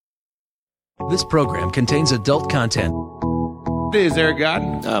This program contains adult content. Is there a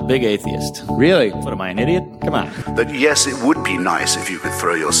God? Big atheist. Really? What, am I an idiot? Come on. That yes, it would be nice if you could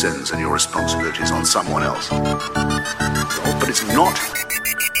throw your sins and your responsibilities on someone else. But it's not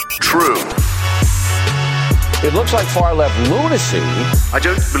true. It looks like far-left lunacy. I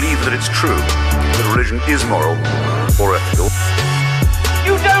don't believe that it's true that religion is moral or ethical.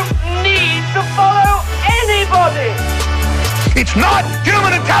 You don't need to follow anybody! It's not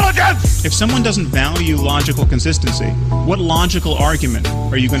human intelligence! If someone doesn't value logical consistency, what logical argument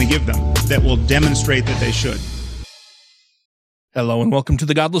are you going to give them that will demonstrate that they should? Hello and welcome to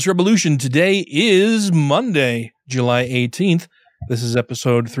the Godless Revolution. Today is Monday, July 18th. This is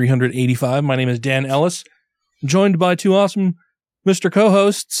episode 385. My name is Dan Ellis. I'm joined by two awesome Mr.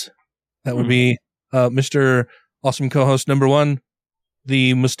 co-hosts. That would be Mr. Awesome co-host number one,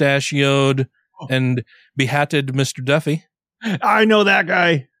 the mustachioed and behatted Mr. Duffy. I know that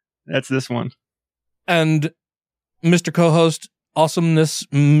guy. That's this one. And Mr. Co-host Awesomeness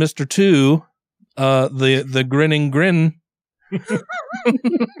Mr. 2, the grinning grin.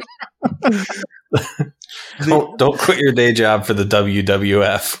 Don't quit your day job for the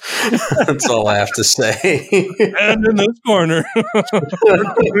WWF. That's all I have to say. And in this corner,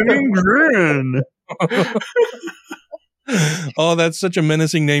 Grinning grin. Oh, that's such a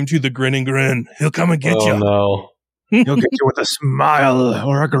menacing name too, the grinning grin. He'll come and get you. Oh no. He'll get you with a smile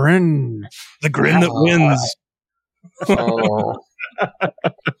or a grin. The grin that wins. Oh.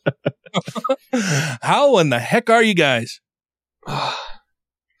 How in the heck are you guys?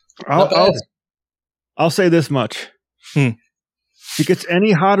 I'll say this much. If it gets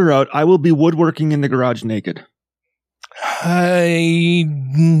any hotter out, I will be woodworking in the garage naked.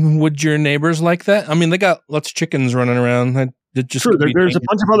 Would your neighbors like that? I mean, they got lots of chickens running around. True, there's a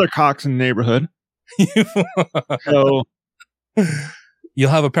bunch of other cocks in the neighborhood. So you'll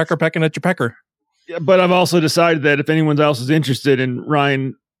have a pecker pecking at your pecker. Yeah, but I've also decided that if anyone else is interested in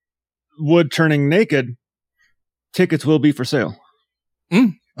Ryan Wood turning naked, tickets will be for sale.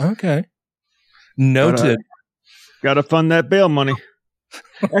 Okay. Noted. Got to fund that bail money.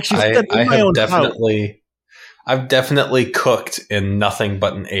 Actually, I've definitely cooked in nothing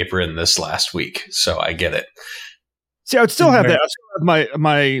but an apron this last week, so I get it. See, I would still have that. I still have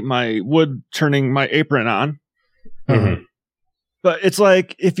my wood turning my apron on. Mm-hmm. But it's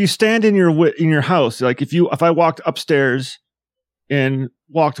like if you stand in your house, like if I walked upstairs and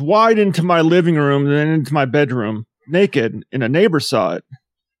walked wide into my living room and then into my bedroom naked and a neighbor saw it,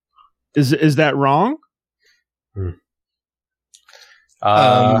 is that wrong?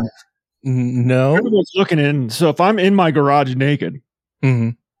 No. Everyone's looking in. So if I'm in my garage naked,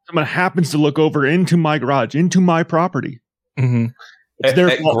 someone happens to look over into my garage, into my property.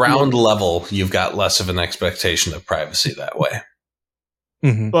 At ground level, you've got less of an expectation of privacy that way.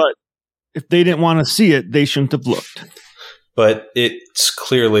 But if they didn't want to see it, they shouldn't have looked. But it's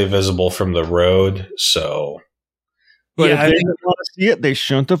clearly visible from the road, so. But if they didn't want to see it, they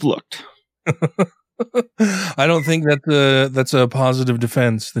shouldn't have looked. I don't think that's a positive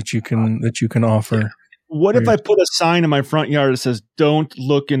defense that you can offer. What if I put a sign in my front yard that says "Don't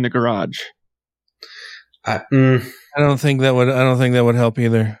look in the garage"? I don't think that would help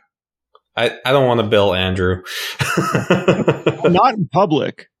either. I don't want to bill Andrew. Not in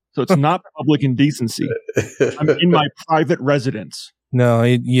public, so it's not public indecency. I'm in my private residence. No,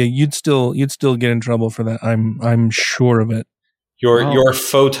 you'd still get in trouble for that. I'm sure of it. Your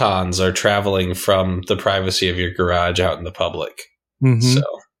photons are traveling from the privacy of your garage out in the public. So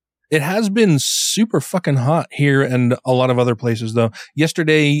it has been super fucking hot here and a lot of other places though.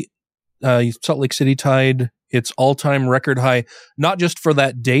 Yesterday, Salt Lake City tied its all-time record high, not just for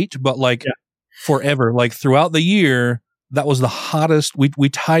that date, but forever. Like throughout the year, that was the hottest. We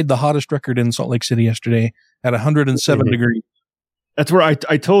tied the hottest record in Salt Lake City yesterday at 107 degrees. That's where I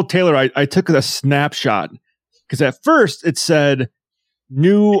told Taylor I took a snapshot because at first it said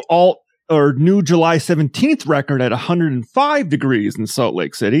new July 17th record at 105 degrees in Salt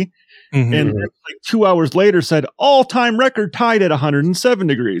Lake City. And like 2 hours later said all-time record tied at 107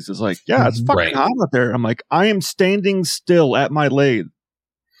 degrees. It's like, yeah, it's fucking hot out there. I'm like, I am standing still at my lathe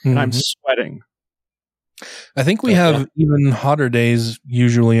and I'm sweating. I think we have even hotter days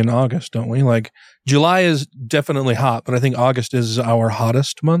usually in August, don't we? Like July is definitely hot, but I think August is our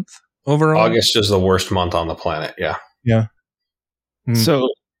hottest month overall. August is the worst month on the planet. Yeah. Yeah. So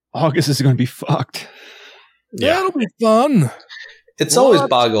August is going to be fucked. Yeah, it'll be fun. It's always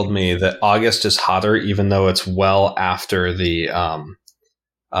boggled me that August is hotter, even though it's well after the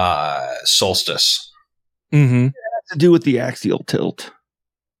solstice. It has to do with the axial tilt.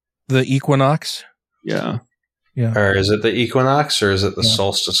 The equinox? Yeah. Yeah. Or is it the equinox or is it the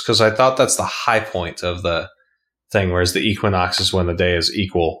solstice? Because I thought that's the high point of the thing, whereas the equinox is when the day is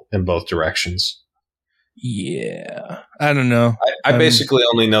equal in both directions. Yeah. I don't know. I basically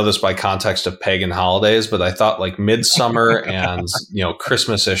only know this by context of pagan holidays, but I thought like midsummer and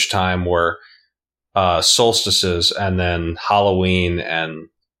Christmas-ish time were solstices, and then Halloween and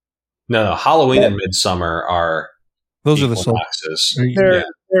Halloween and midsummer are those are the solstices.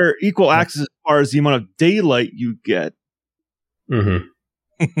 They're equal axes as far as the amount of daylight you get. Mm-hmm.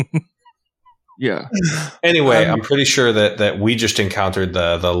 Yeah. Anyway, I'm pretty sure that we just encountered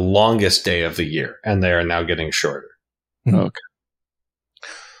the longest day of the year, and they are now getting shorter. Okay.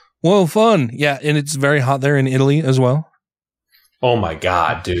 Well, fun. Yeah, and it's very hot there in Italy as well. Oh my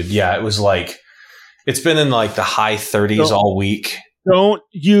God, dude. Yeah, it was like, it's been in like the high 30s all week. Don't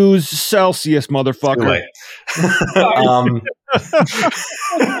use Celsius, motherfucker.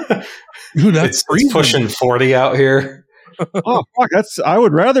 Dude, it's pushing 40 out here. Oh fuck! I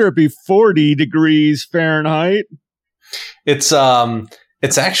would rather it be 40 degrees Fahrenheit. It's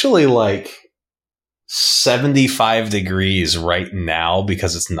actually like 75 degrees right now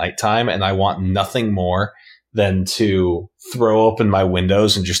because it's nighttime, and I want nothing more than to throw open my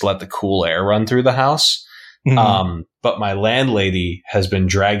windows and just let the cool air run through the house. Mm-hmm. But my landlady has been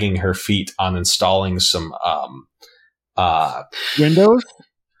dragging her feet on installing some windows.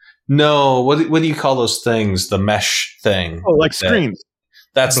 No, what do you call those things? The mesh thing. Oh, like screens.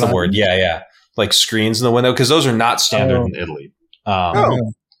 That's the word. Yeah. Like screens in the window, because those are not standard in Italy.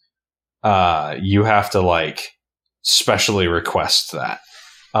 You have to like specially request that.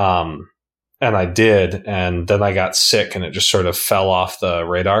 And I did, and then I got sick, and it just sort of fell off the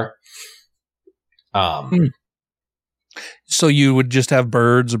radar. So you would just have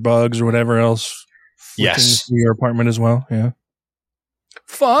birds or bugs or whatever else yes, in your apartment as well. Yeah.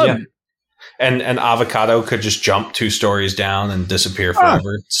 Fun. Yeah. And an avocado could just jump 2 stories down and disappear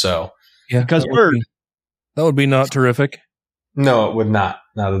forever. So yeah, because that would be not terrific. No, it would not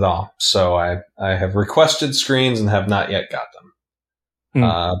at all. So I have requested screens and have not yet got them.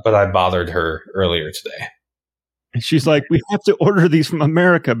 But I bothered her earlier today. And she's like, we have to order these from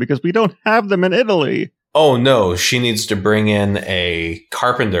America because we don't have them in Italy. Oh no, she needs to bring in a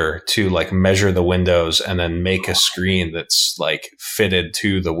carpenter to like measure the windows and then make a screen that's like fitted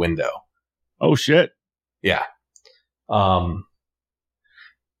to the window. Oh shit. Yeah.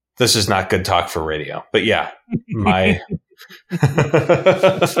 This is not good talk for radio, but yeah,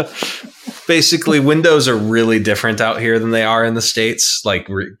 basically windows are really different out here than they are in the States, like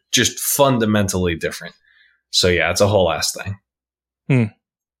just fundamentally different. So yeah, it's a whole ass thing.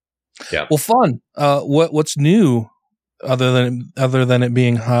 Yeah. Well, fun. What's new other than it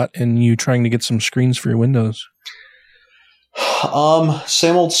being hot and you trying to get some screens for your windows?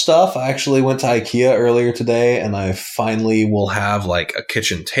 Same old stuff. I actually went to IKEA earlier today, and I finally will have like a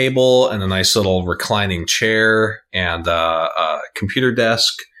kitchen table and a nice little reclining chair and a computer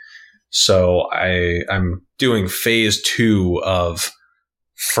desk. So I'm doing phase 2 of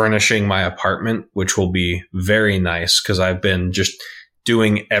furnishing my apartment, which will be very nice because I've been just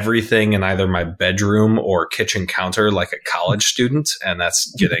doing everything in either my bedroom or kitchen counter like a college student, and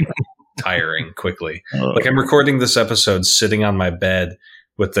that's getting tiring quickly. Like I'm recording this episode sitting on my bed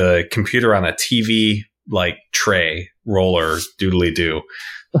with the computer on a TV like tray roller doodly do,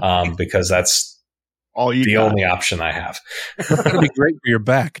 because that's the only option I have. It's gonna be great for your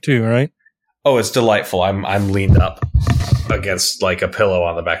back too, right? Oh, it's delightful. I'm leaned up against like a pillow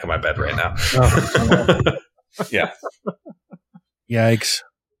on the back of my bed right now. Yeah. Yikes.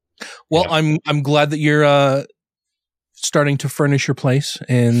 Well, yeah. I'm glad that you're starting to furnish your place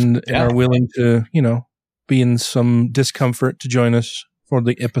and are willing to, be in some discomfort to join us for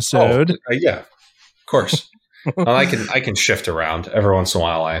the episode. Yeah, of course. Well, I can shift around every once in a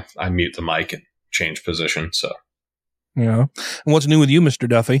while. I mute the mic and change position. So yeah. And what's new with you, Mr.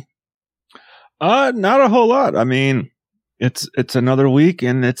 Duffy? Not a whole lot. I mean, it's another week,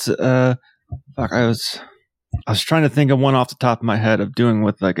 and it's I was trying to think of one off the top of my head of doing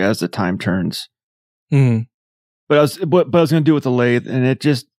with like as the time turns. Mm-hmm. But I was going to do it with the lathe, and it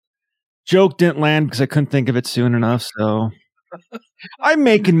just joke didn't land because I couldn't think of it soon enough. So I'm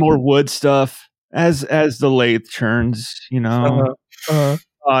making more wood stuff as the lathe churns.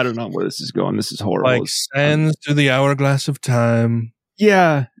 I don't know where this is going. This is horrible. Like sands through the hourglass of time.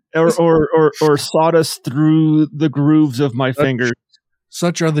 Yeah, or sawdust through the grooves of my fingers.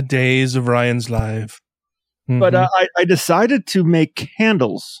 Such are the days of Ryan's life. Mm-hmm. But I decided to make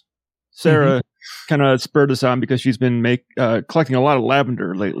candles. Sarah kind of spurred us on because she's been collecting a lot of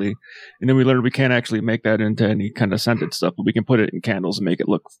lavender lately. And then we learned we can't actually make that into any kind of scented stuff, but we can put it in candles and make it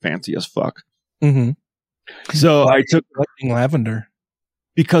look fancy as fuck. Mm-hmm. So I took collecting lavender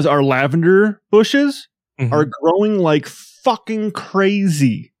because our lavender bushes Mhm. are growing like fucking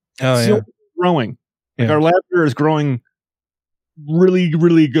crazy. Oh It's yeah. still growing. Like Yeah. our lavender is growing really,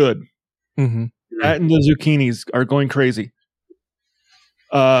 really good. hmm That and the zucchinis are going crazy.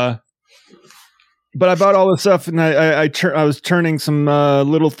 But I bought all this stuff, and I was turning some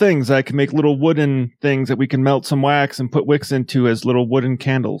little things. I can make little wooden things that we can melt some wax and put wicks into as little wooden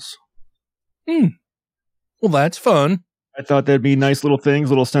candles. Well, that's fun. I thought that'd be nice little things,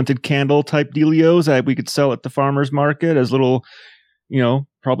 little scented candle type dealios that we could sell at the farmer's market as little,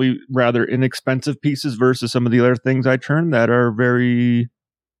 probably rather inexpensive pieces versus some of the other things I turn that are very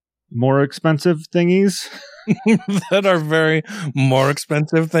more expensive thingies. That are very more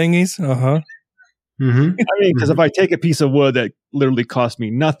expensive thingies. Uh-huh. Mm-hmm. I mean, because if I take a piece of wood that literally cost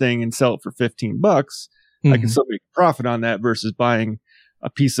me nothing and sell it for $15, I can still make a profit on that versus buying a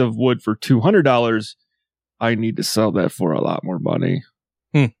piece of wood for $200. I need to sell that for a lot more money.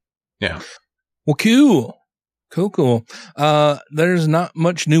 Yeah. Well, cool. There's not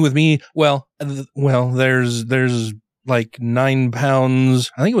much new with me. Well, there's like 9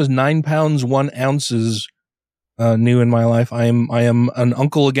 pounds. I think it was 9 pounds, 1 ounces, new in my life. I am an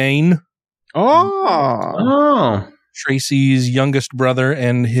uncle again. Oh. Tracy's youngest brother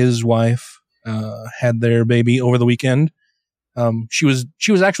and his wife, had their baby over the weekend. She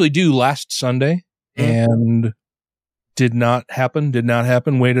was actually due last Sunday and did not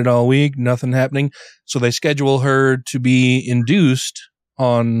happen, waited all week, nothing happening. So they schedule her to be induced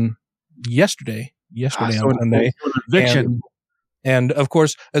on yesterday on Sunday. Eviction. And of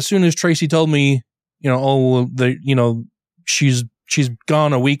course, as soon as Tracy told me, she's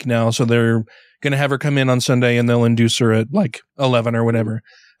gone a week now, so they're going to have her come in on Sunday and they'll induce her at like 11 or whatever.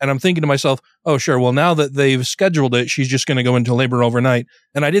 And I'm thinking to myself, oh, sure. Well, now that they've scheduled it, she's just going to go into labor overnight.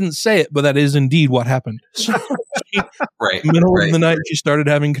 And I didn't say it, but that is indeed what happened. So Right. middle of the night, she started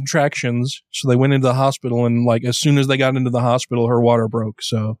having contractions. So they went into the hospital, and like as soon as they got into the hospital, her water broke.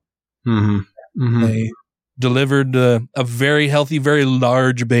 So they delivered a very healthy, very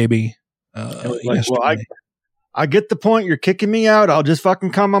large baby. Well, I get the point. You're kicking me out. I'll just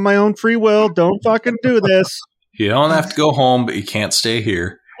fucking come on my own free will. Don't fucking do this. You don't have to go home, but you can't stay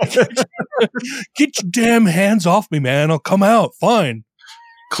here. Get your damn hands off me, man. I'll come out. Fine.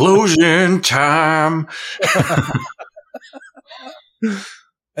 Closing time.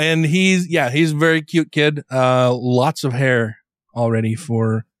 And he's a very cute kid. Lots of hair already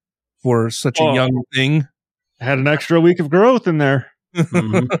for such a young thing. Had an extra week of growth in there.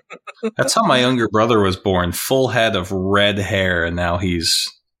 That's how my younger brother was born. Full head of red hair, and now he's,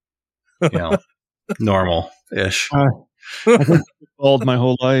 normal-ish. I've been bald my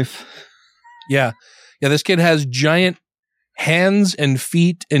whole life. Yeah. This kid has giant hands and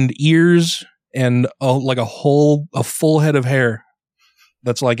feet and ears and a full head of hair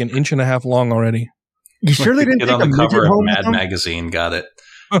that's like 1.5 inches long already. You sure they didn't Get take on a the midget cover of home Mad with them? Magazine. Got it.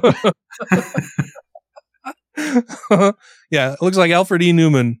 Yeah, it looks like Alfred E.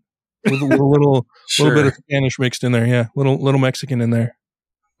 Newman with a little bit of Spanish mixed in there. Yeah, little Mexican in there.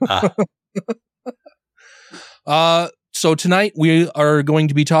 So tonight we are going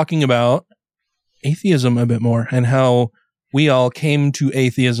to be talking about atheism a bit more and how we all came to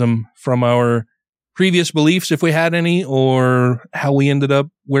atheism from our previous beliefs, if we had any, or how we ended up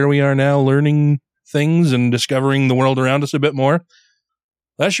where we are now, learning things and discovering the world around us a bit more.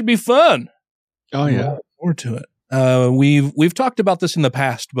 That should be fun. Oh yeah. Look forward to it. We've talked about this in the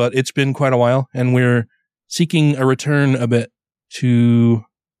past, but it's been quite a while, and we're seeking a return a bit to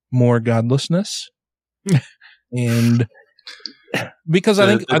more godlessness. And because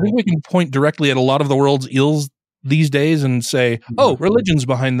I think we can point directly at a lot of the world's ills these days and say, oh, religion's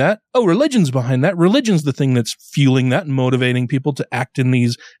behind that. Oh, religion's behind that. Religion's the thing that's fueling that and motivating people to act in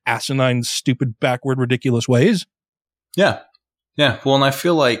these asinine, stupid, backward, ridiculous ways. Yeah. Yeah. Well, and I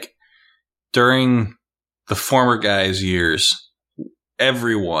feel like during the former guy's years,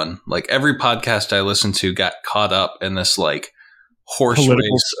 everyone, like every podcast I listened to, got caught up in this like horse Political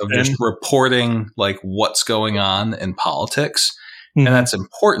race of just reporting like what's going on in politics. And that's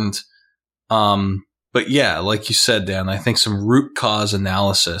important. But yeah, like you said, Dan, I think some root cause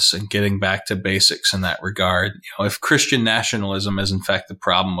analysis and getting back to basics in that regard. If Christian nationalism is in fact the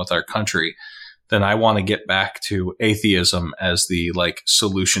problem with our country, then I want to get back to atheism as the like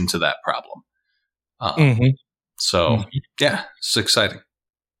solution to that problem. So yeah, it's exciting.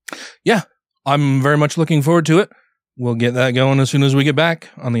 Yeah, I'm very much looking forward to it. We'll get that going as soon as we get back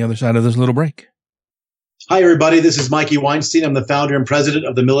on the other side of this little break. Hi, everybody. This is Mikey Weinstein. I'm the founder and president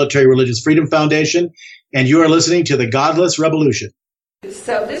of the Military Religious Freedom Foundation, and you are listening to The Godless Revolution.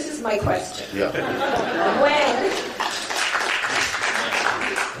 So this is my question. When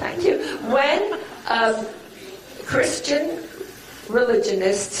Christian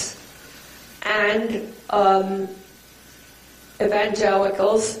religionists and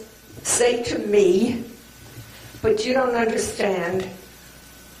evangelicals say to me, but you don't understand,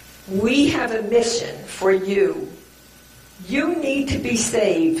 we have a mission for you. You need to be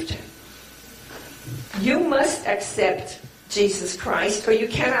saved. You must accept Jesus Christ, or you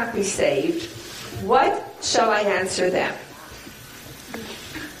cannot be saved. What shall I answer them?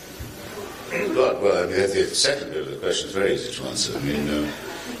 God, well, the second bit of the question is very easy to answer. I mean,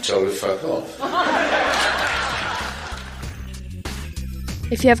 tell me fuck off.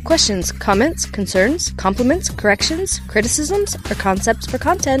 If you have questions, comments, concerns, compliments, corrections, criticisms, or concepts for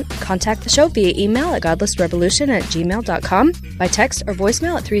content, contact the show via email at godlessrevolution@gmail.com, by text or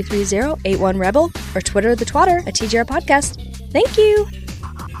voicemail at 330-81-REBEL, or Twitter the twatter at TGR Podcast. Thank you!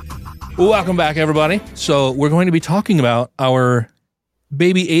 Welcome back, everybody. So we're going to be talking about our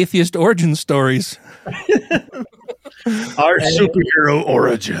baby atheist origin stories. Our superhero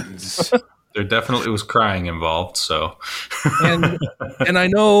origins. There definitely was crying involved, so. and I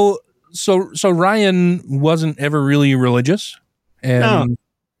know, so Ryan wasn't ever really religious, and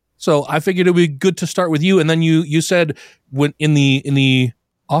so I figured it would be good to start with you. And then you said when in the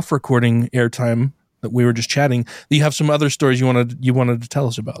off recording airtime that we were just chatting, that you have some other stories you wanted to tell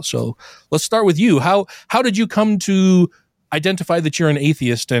us about. So let's start with you. How did you come to identify that you're an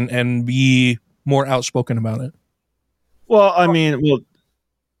atheist and be more outspoken about it? Well, I mean,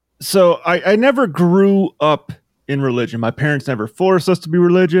 so I never grew up in religion. My parents never forced us to be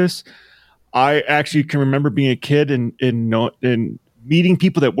religious. I actually can remember being a kid and meeting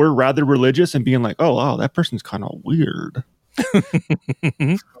people that were rather religious and being like, oh, wow, that person's kind of weird.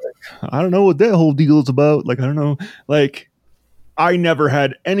 I don't know what that whole deal is about. Like, I don't know. Like, I never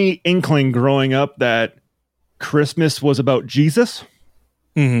had any inkling growing up that Christmas was about Jesus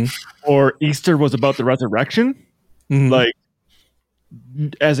or Easter was about the resurrection. Like,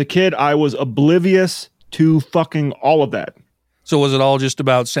 as a kid, I was oblivious to fucking all of that. So was it all just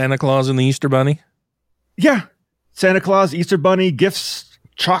about Santa Claus and the Easter Bunny? Yeah. Santa Claus, Easter Bunny, gifts,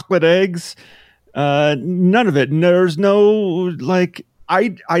 chocolate eggs, none of it. There's no, like,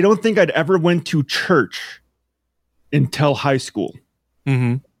 I don't think I'd ever went to church until high school.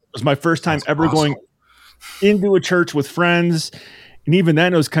 It was my first time ever going into a church with friends. And even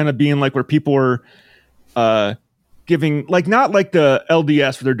then it was kind of being like where people were giving, like, not like the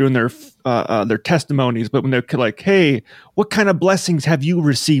LDS where they're doing their testimonies, but when they're like, hey, what kind of blessings have you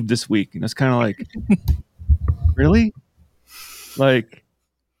received this week? And it's kind of like, really? Like,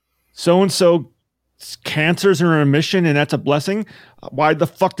 so-and-so cancers are in remission and that's a blessing? Why the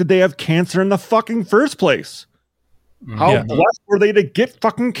fuck did they have cancer in the fucking first place? How blessed were they to get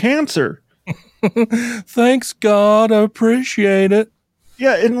fucking cancer? Thanks God, I appreciate it.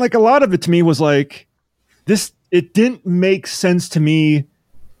 Yeah, and like a lot of it to me was like, this, it didn't make sense to me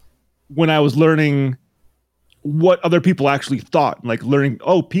when I was learning what other people actually thought. Like learning,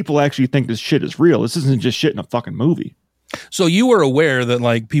 oh, people actually think this shit is real. This isn't just shit in a fucking movie. So you were aware that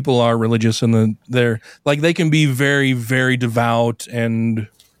like people are religious and they're like, they can be very, very devout and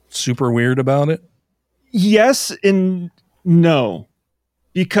super weird about it? Yes and no.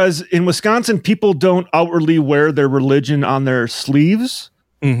 Because in Wisconsin, people don't outwardly wear their religion on their sleeves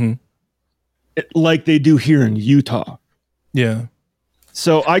like they do here in Utah. Yeah.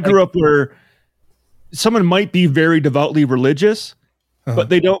 So I grew up where someone might be very devoutly religious, but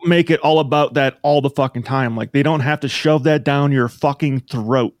they don't make it all about that all the fucking time. Like they don't have to shove that down your fucking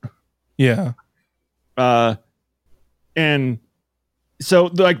throat. Yeah. And so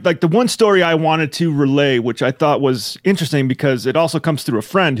like the one story I wanted to relay, which I thought was interesting because it also comes through a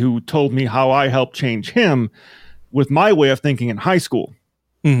friend who told me how I helped change him with my way of thinking in high school.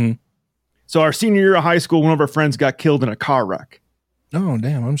 So our senior year of high school, one of our friends got killed in a car wreck. Oh,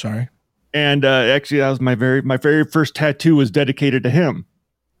 damn. I'm sorry. And actually that was my very first tattoo was dedicated to him.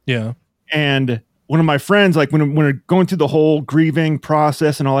 Yeah. And one of my friends, like when we're going through the whole grieving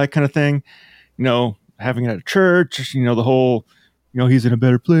process and all that kind of thing, you know, having it at a church, you know, the whole, you know, he's in a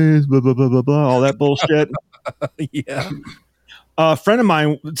better place, blah, blah, blah, blah, blah, all that bullshit. Yeah. A friend of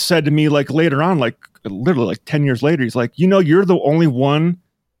mine said to me, like later on, like literally like 10 years later, he's like, you know, you're the only one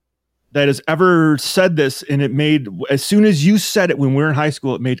that has ever said this. And it made, as soon as you said it when we were in high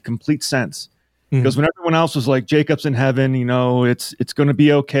school, it made complete sense. Because when everyone else was like, Jacob's in heaven, you know, it's going to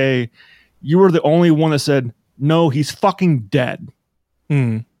be okay. You were the only one that said, no, he's fucking dead.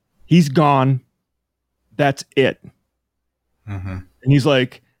 He's gone. That's it. And he's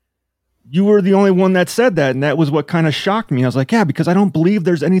like, you were the only one that said that. And that was what kind of shocked me. I was like, yeah, because I don't believe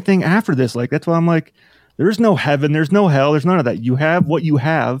there's anything after this. Like, that's why I'm like, there is no heaven. There's no hell. There's none of that. You have what you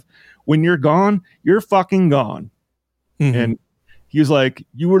have. when you're gone, you're fucking gone. And he was like,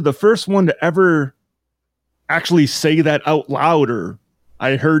 you were the first one to ever actually say that out loud, or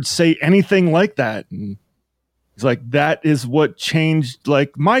I heard say anything like that. And he's like, that is what changed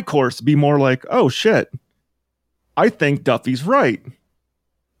like my course to be more like, oh shit, I think Duffy's right.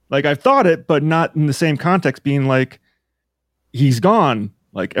 Like I've thought it, but not in the same context, being like, he's gone.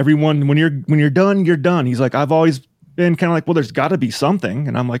 Like everyone, when you're done, you're done. He's like, I've always been kind of like, well, there's got to be something.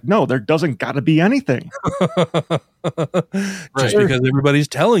 And I'm like, no, there doesn't got to be anything. Just because everybody's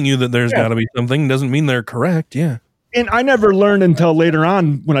telling you that there's got to be something doesn't mean they're correct. Yeah. And I never learned until later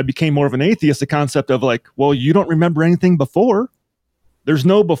on when I became more of an atheist, the concept of like, well, you don't remember anything before. There's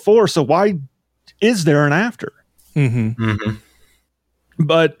no before. So why is there an after?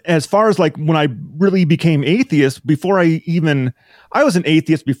 But as far as like when I really became atheist, I was an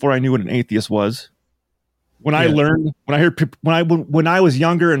atheist before I knew what an atheist was. When I was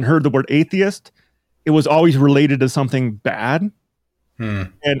younger and heard the word atheist, it was always related to something bad.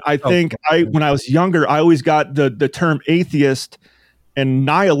 And I think when I was younger, I always got the term atheist and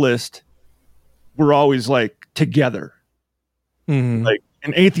nihilist were always like together. Like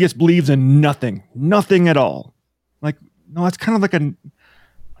an atheist believes in nothing at all. Like, no, that's kind of like a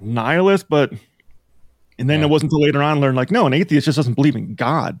nihilist, and then it wasn't until later on I learned like, no, an atheist just doesn't believe in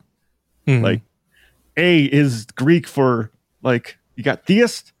God. Like A is Greek for like, you got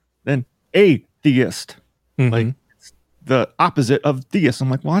theist, then atheist. Like it's the opposite of theist.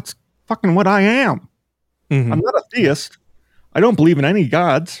 I'm like, well, that's fucking what I am. I'm not a theist. I don't believe in any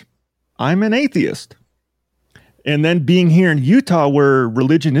gods. I'm an atheist. And then being here in Utah where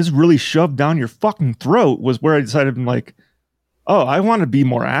religion is really shoved down your fucking throat was where I decided, I'm like, oh, I want to be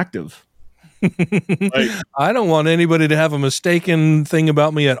more active. Like, I don't want anybody to have a mistaken thing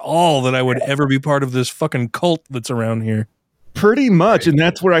about me at all that I would ever be part of this fucking cult that's around here. Pretty much. And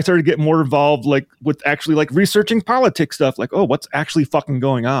that's where I started to get more involved, like with actually like researching politics stuff. Like, oh, what's actually fucking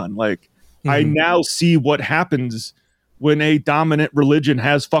going on? Like, I now see what happens when a dominant religion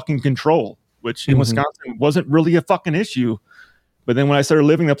has fucking control, which in Wisconsin wasn't really a fucking issue. But then when I started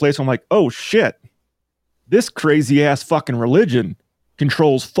living in a place, I'm like, oh shit, this crazy ass fucking religion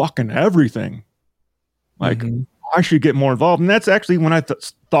controls fucking everything. Like, I should get more involved. And that's actually when I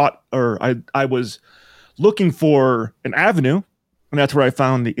thought, or I was looking for an avenue, and that's where I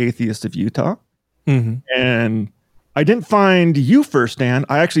found the Atheist of Utah. And I didn't find you first, Dan.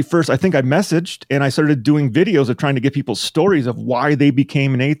 I think I messaged and I started doing videos of trying to get people's stories of why they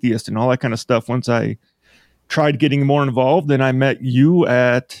became an atheist and all that kind of stuff. Once I tried getting more involved, then I met you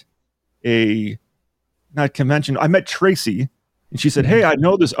at not convention. I met Tracy, and she said, hey, I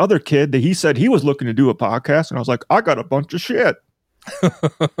know this other kid that he said he was looking to do a podcast. And I was like, I got a bunch of shit.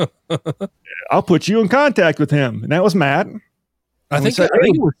 I'll put you in contact with him. And that was Matt. I think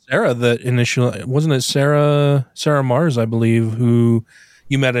it was Sarah that initially, wasn't it Sarah Mars, I believe, who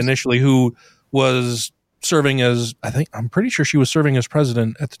you met initially, who was serving as, I'm pretty sure she was serving as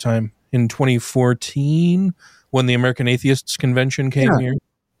president at the time in 2014 when the American Atheists Convention came here.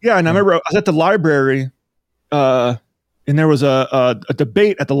 Yeah, and I remember I was at the library and there was a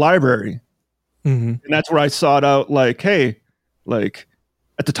debate at the library. And that's where I sought out like, hey, like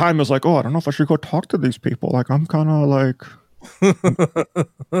at the time I was like, oh, I don't know if I should go talk to these people. Like, I'm kind of like,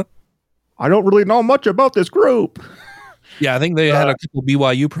 I don't really know much about this group. Yeah, I think they had a couple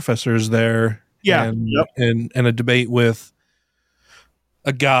BYU professors there. Yeah, and a debate with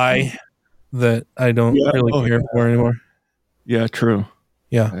a guy that I don't really care for anymore. Yeah, true.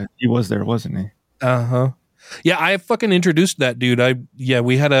 Yeah, he was there, wasn't he? Yeah, I fucking introduced that dude.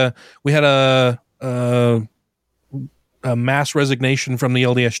 We had a mass resignation from the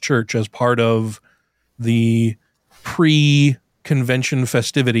LDS Church as part of the pre-convention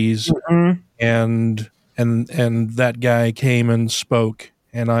festivities, and that guy came and spoke,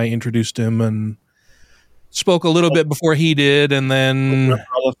 and I introduced him and spoke a little bit before he did, and then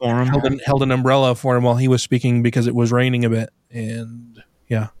held an umbrella for him while he was speaking because it was raining a bit, and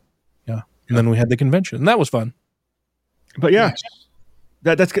and then we had the convention, and that was fun. But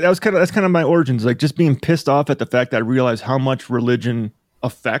that's kind of my origins, like just being pissed off at the fact that I realized how much religion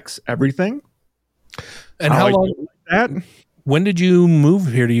affects everything. And how long? When did you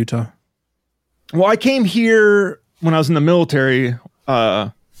move here to Utah? Well, I came here when I was in the military. When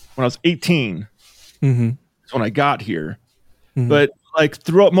I was 18, that's when I got here. But like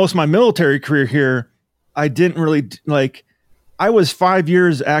throughout most of my military career here, I didn't really like. I was 5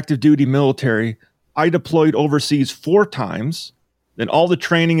 years active duty military. I deployed overseas 4 times. Then all the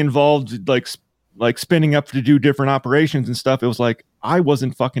training involved like spinning up to do different operations and stuff. It was like I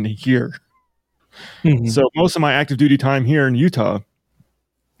wasn't fucking here. So most of my active duty time here in Utah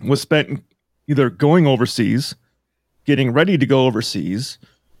was spent either going overseas, getting ready to go overseas,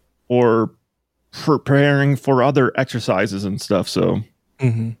 or preparing for other exercises and stuff. So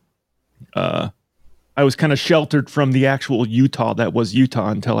I was kind of sheltered from the actual Utah that was Utah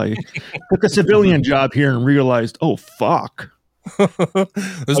until I took a civilian job here and realized, oh, fuck.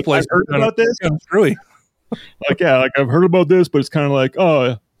 This place I've heard about this. Really? I've heard about this, but it's kind of like,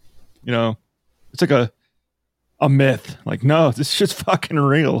 oh, it's like a myth. Like, no, this shit's fucking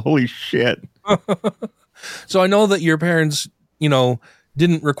real. Holy shit. So I know that your parents,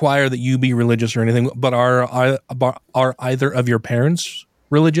 didn't require that you be religious or anything, but are either of your parents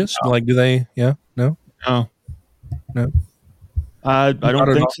religious? No. Like, do they? Yeah, no. I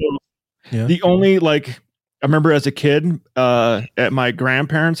don't think so. Yeah. The only I remember as a kid at my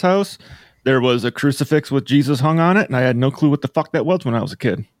grandparents' house, there was a crucifix with Jesus hung on it, and I had no clue what the fuck that was when I was a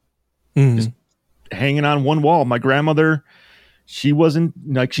kid. Just hanging on one wall. My grandmother, she wasn't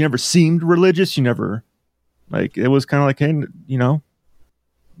she never seemed religious. She never it was kind of like, hey,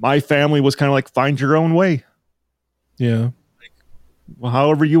 my family was kind of like, find your own way. Yeah. Well,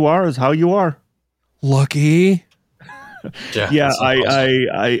 however you are is how you are. Lucky. Yeah.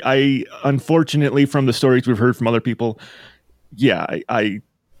 I unfortunately, from the stories we've heard from other people, I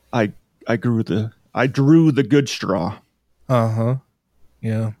drew the good straw.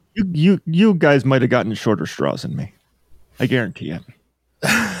 Yeah. You guys might have gotten shorter straws than me. I guarantee it.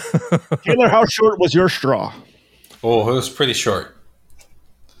 Taylor, how short was your straw? Oh, it was pretty short.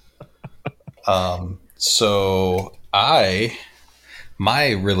 So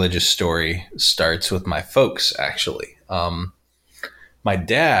my religious story starts with my folks, actually. My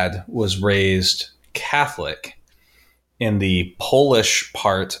dad was raised Catholic in the Polish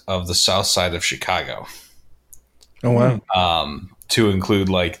part of the south side of Chicago. Oh, wow. To include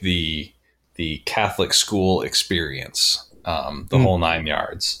the Catholic school experience, the whole 9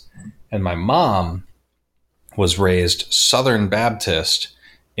 yards. And my mom was raised Southern Baptist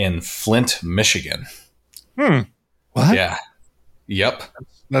in Flint, Michigan. What? Yeah. Yep.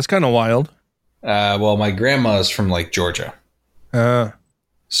 That's kind of wild. Well, my grandma is from Georgia.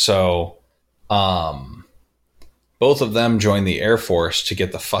 So, both of them joined the Air Force to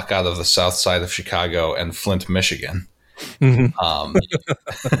get the fuck out of the south side of Chicago and Flint, Michigan.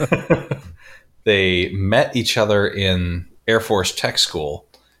 They met each other in Air Force Tech School,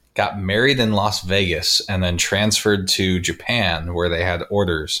 got married in Las Vegas, and then transferred to Japan, where they had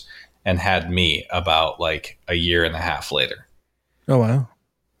orders, and had me about a year and a half later. Oh, wow.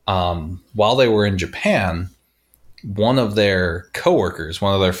 While they were in Japan, one of their coworkers,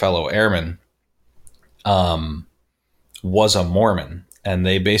 one of their fellow airmen, was a Mormon, and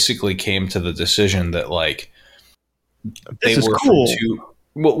they basically came to the decision that they were cool. From two.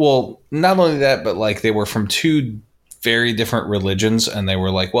 Well, not only that, but they were from two very different religions, and they were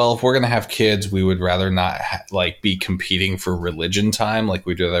like, well, if we're going to have kids, we would rather not be competing for religion time.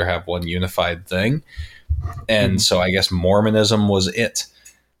 We'd rather have one unified thing. And so I guess Mormonism was it.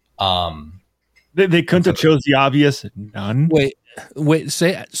 They couldn't have chose the obvious none. Wait,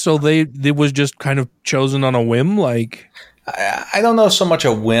 say, so they was just kind of chosen on a whim? I don't know so much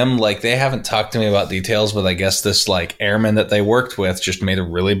a whim. They haven't talked to me about details, but I guess this airman that they worked with just made a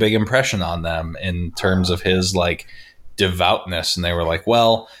really big impression on them in terms of his devoutness. And they were like,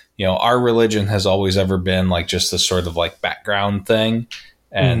 well, our religion has always ever been just this sort of background thing.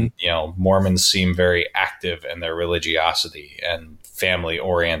 And, Mormons seem very active in their religiosity and family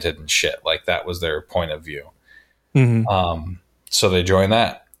oriented and shit. That was their point of view. So they joined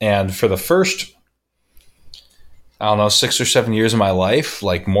that. And for the first, 6 or 7 years of my life,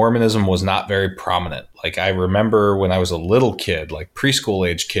 Mormonism was not very prominent. I remember when I was a little kid, preschool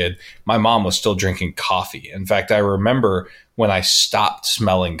age kid, my mom was still drinking coffee. In fact, I remember when I stopped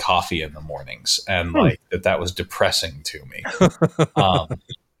smelling coffee in the mornings, and that was depressing to me.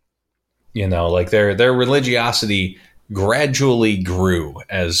 Their religiosity gradually grew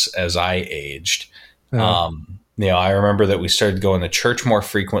as I aged. I remember that we started going to church more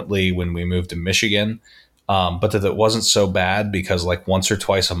frequently when we moved to Michigan. But that it wasn't so bad because once or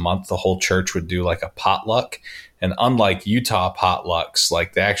twice a month, the whole church would do a potluck. And unlike Utah potlucks,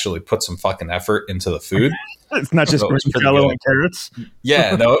 they actually put some fucking effort into the food. It's not just jello and carrots.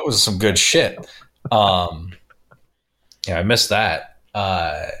 Yeah, no, it was some good shit. I missed that.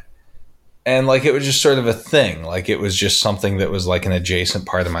 And it was just sort of a thing. It was just something that was an adjacent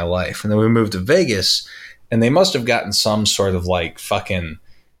part of my life. And then we moved to Vegas, and they must have gotten some sort of fucking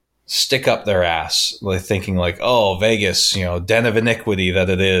stick up their ass, thinking oh, Vegas, den of iniquity that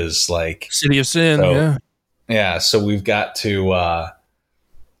it is, city of sin. So, yeah. So we've got to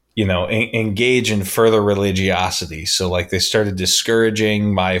engage in further religiosity. So like they started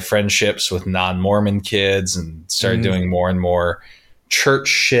discouraging my friendships with non-Mormon kids and started doing more and more church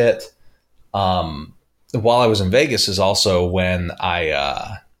shit. While I was in Vegas is also when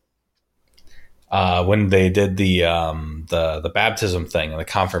when they did the baptism thing and the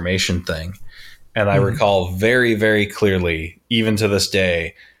confirmation thing. And I recall very, very clearly, even to this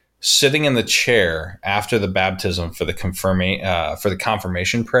day, sitting in the chair after the baptism for the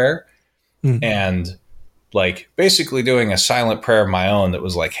confirmation prayer, and like basically doing a silent prayer of my own that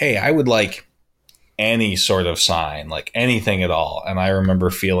was like, hey, I would like any sort of sign, like anything at all. And I remember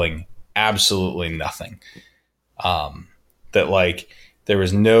feeling absolutely nothing. That like there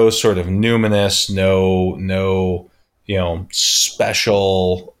was no sort of numinous, no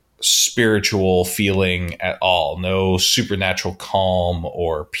special spiritual feeling at all, no supernatural calm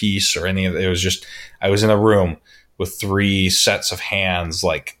or peace or any of it. It was just, I was in a room with 3 sets of hands,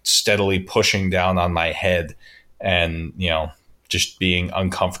 like steadily pushing down on my head and, just being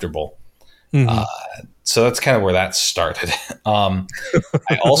uncomfortable. So that's kind of where that started. I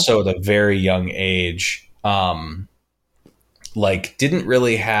also, at a very young age, didn't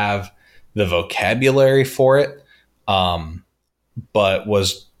really have the vocabulary for it, but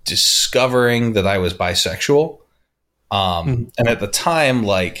was discovering that I was bisexual. And at the time,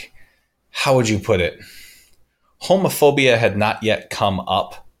 like, how would you put it? Homophobia had not yet come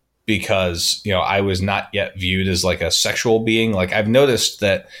up because, I was not yet viewed as like a sexual being. Like I've noticed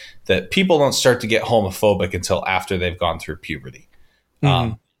that people don't start to get homophobic until after they've gone through puberty.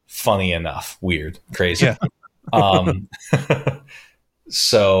 Funny enough, weird, crazy. Yeah.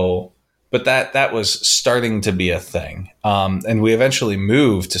 But that was starting to be a thing. And we eventually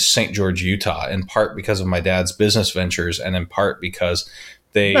moved to St. George, Utah, in part because of my dad's business ventures and in part because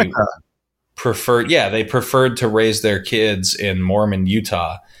they preferred to raise their kids in Mormon,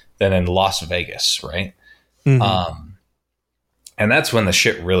 Utah than in Las Vegas. Right. And that's when the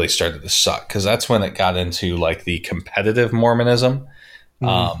shit really started to suck, because that's when it got into like the competitive Mormonism,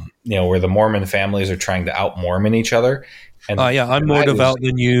 where the Mormon families are trying to out-Mormon each other. And I'm more devout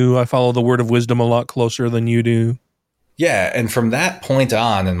than you. I follow the word of wisdom a lot closer than you do. Yeah, and from that point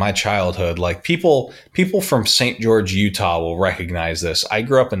on in my childhood, like people from St. George, Utah will recognize this. I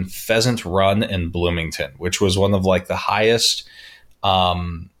grew up in Pheasant Run in Bloomington, which was one of like the highest,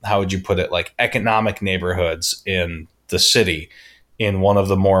 how would you put it, like economic neighborhoods in the city, in one of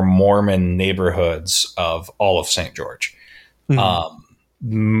the more Mormon neighborhoods of all of St. George.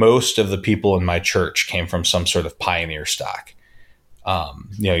 Most of the people in my church came from some sort of pioneer stock,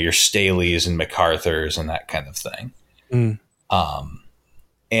 your Staleys and MacArthurs and that kind of thing.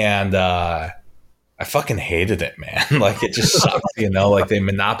 And I fucking hated it, man. Like it just sucked, like they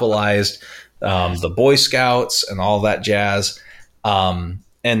monopolized the Boy Scouts and all that jazz. And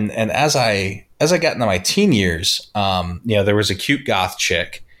as I got into my teen years, there was a cute goth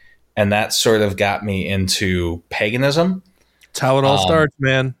chick, and that sort of got me into paganism. That's how it all starts,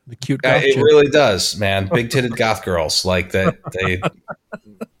 man. The cute goth it chick. really does, man. Big-titted goth girls, like that. They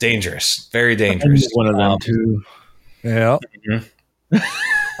dangerous, very dangerous. One of them too. Yeah.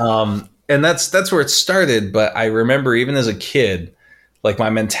 And that's where it started. But I remember even as a kid, like my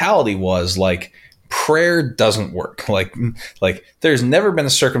mentality was like, prayer doesn't work. Like there's never been a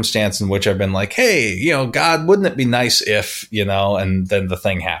circumstance in which I've been like, hey, God, wouldn't it be nice if, and then the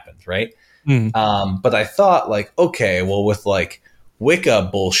thing happened, right? But I thought like, okay, well, with like Wicca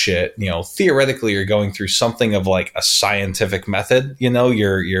bullshit, theoretically you're going through something of like a scientific method,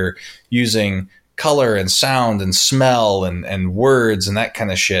 you're using color and sound and smell and words and that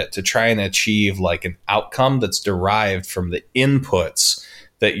kind of shit to try and achieve like an outcome that's derived from the inputs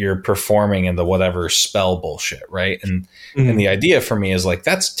that you're performing in the whatever spell bullshit, right? And the idea for me is like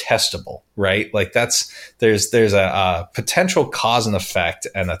that's testable, right? Like there's a potential cause and effect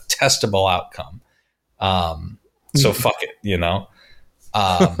and a testable outcome. So fuck it,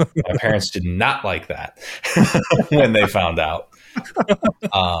 My parents did not like that when they found out.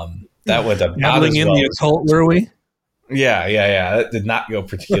 That went about dabbling in the occult, were we? Yeah. That did not go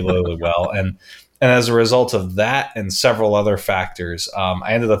particularly well, and as a result of that and several other factors,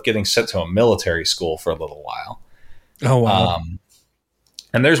 I ended up getting sent to a military school for a little while. Oh, wow.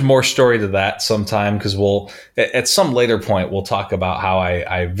 And there's more story to that sometime, because at some later point, we'll talk about how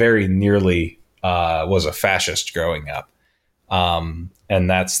I very nearly was a fascist growing up. And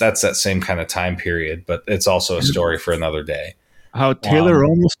that's that same kind of time period, but it's also a story for another day. How Taylor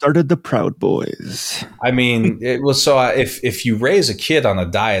almost started the Proud Boys. I mean, it was so if you raise a kid on a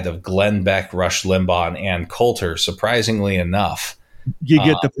diet of Glenn Beck, Rush Limbaugh, and Ann Coulter, surprisingly enough, you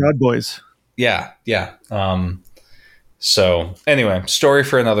get the Proud Boys. Yeah. So anyway, story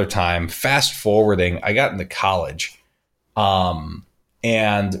for another time. Fast forwarding, I got into college.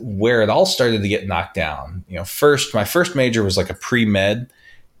 And where it all started to get knocked down, my first major was like a pre-med.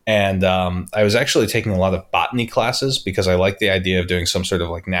 And I was actually taking a lot of botany classes because I liked the idea of doing some sort of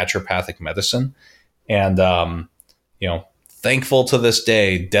like naturopathic medicine. And, thankful to this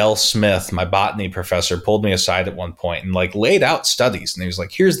day, Del Smith, my botany professor, pulled me aside at one point and like laid out studies. And he was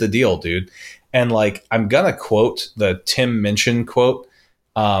like, here's the deal, dude. And like, I'm going to quote the Tim Minchin quote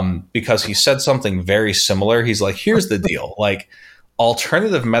because he said something very similar. He's like, here's the deal. Like,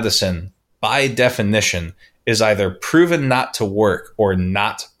 alternative medicine, by definition, is either proven not to work or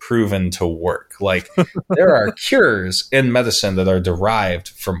not proven to work. Like, there are cures in medicine that are derived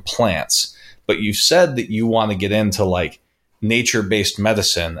from plants, but you said that you want to get into like nature-based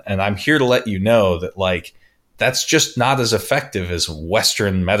medicine, and I'm here to let you know that like that's just not as effective as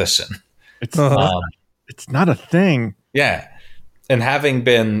Western medicine. It's not a thing. Yeah. And having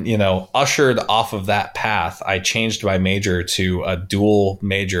been, ushered off of that path, I changed my major to a dual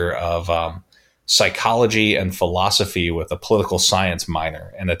major of psychology and philosophy with a political science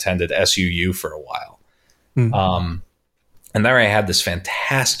minor, and attended SUU for a while. Mm-hmm. And there I had this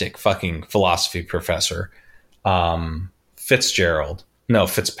fantastic fucking philosophy professor,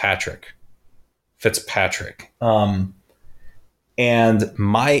 Fitzpatrick. And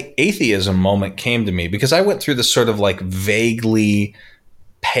my atheism moment came to me because I went through this sort of like vaguely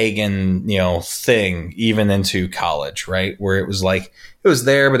pagan, thing even into college, right? Where it was like, it was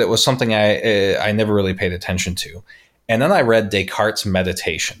there, but it was something I never really paid attention to. And then I read Descartes'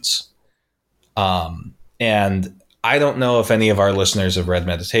 Meditations. And I don't know if any of our listeners have read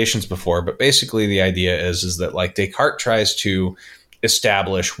Meditations before, but basically the idea is that like Descartes tries to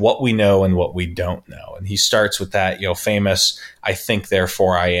establish what we know and what we don't know. And he starts with that, famous, I think,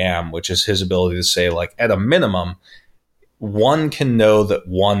 therefore I am, which is his ability to say, like, at a minimum, one can know that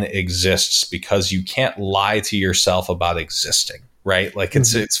one exists because you can't lie to yourself about existing, right? Like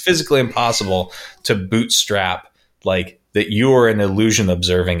it's physically impossible to bootstrap like that you are an illusion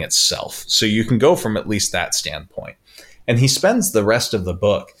observing itself. So you can go from at least that standpoint. And he spends the rest of the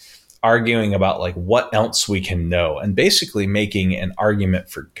book arguing about like what else we can know and basically making an argument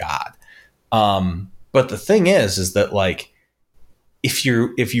for God. But the thing is that like, if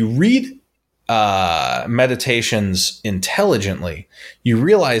you read Meditations intelligently, you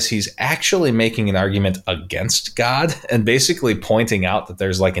realize he's actually making an argument against God and basically pointing out that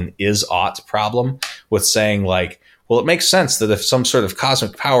there's like an is-ought problem with saying like, well, it makes sense that if some sort of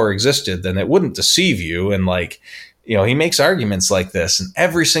cosmic power existed, then it wouldn't deceive you. And like, he makes arguments like this, and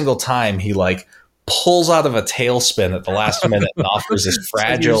every single time he like pulls out of a tailspin at the last minute and offers this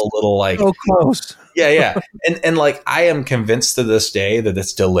fragile little like, so close. Yeah. And like, I am convinced to this day that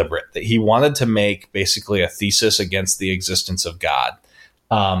it's deliberate, that he wanted to make basically a thesis against the existence of God.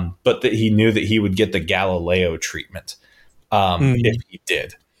 But that he knew that he would get the Galileo treatment if he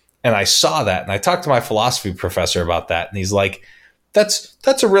did. And I saw that, and I talked to my philosophy professor about that, and he's like,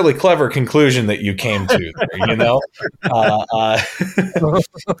 that's a really clever conclusion that you came to there,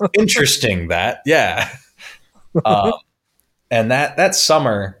 interesting that. Yeah. And that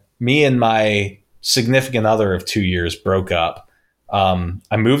summer, me and my significant other of 2 years broke up.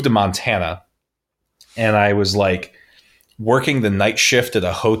 I moved to Montana, and I was like working the night shift at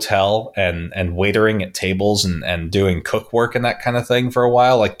a hotel and waitering at tables and doing cook work and that kind of thing for a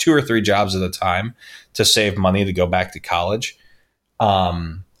while, like 2 or 3 jobs at a time to save money to go back to college.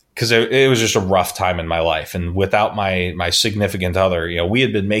 Because it was just a rough time in my life. And without my significant other, we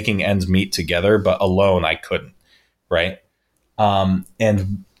had been making ends meet together, but alone I couldn't. Right.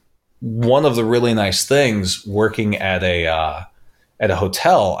 And one of the really nice things working at a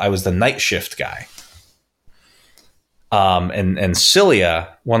hotel, I was the night shift guy. And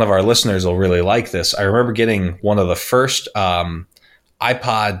Celia, one of our listeners, will really like this. I remember getting one of the first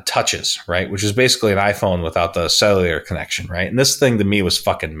iPod Touches, right? Which is basically an iPhone without the cellular connection, right? And this thing to me was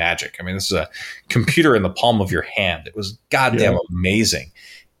fucking magic. I mean, this is a computer in the palm of your hand. It was goddamn amazing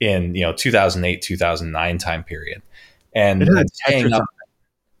in 2008, 2009 time period. And hanging up,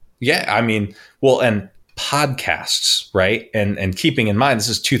 and podcasts, right? And keeping in mind this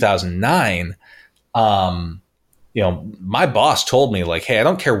is 2009. My boss told me like, hey, I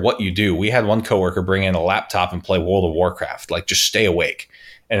don't care what you do. We had one coworker bring in a laptop and play World of Warcraft. Like, just stay awake.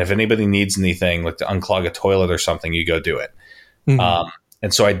 And if anybody needs anything, like to unclog a toilet or something, you go do it. Mm-hmm.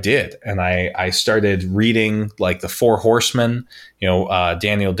 And so I did. And I started reading like the Four Horsemen,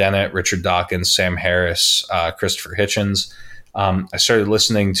 Daniel Dennett, Richard Dawkins, Sam Harris, Christopher Hitchens. I started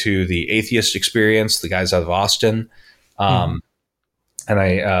listening to the Atheist Experience, the guys out of Austin. And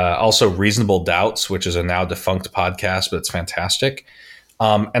I also Reasonable Doubts, which is a now defunct podcast, but it's fantastic.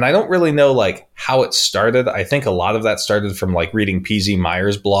 And I don't really know like how it started. I think a lot of that started from like reading P.Z.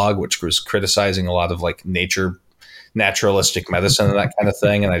 Meyer's blog, which was criticizing a lot of like naturalistic medicine and that kind of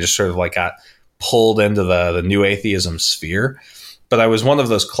thing. And I just sort of like got pulled into the new atheism sphere. But I was one of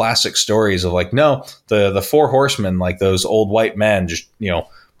those classic stories of like, no, the four horsemen, like those old white men just,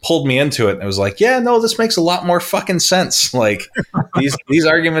 pulled me into it. And it was like, yeah, no, this makes a lot more fucking sense. Like these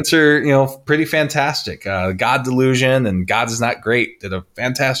arguments are, pretty fantastic. God delusion and God is not great did a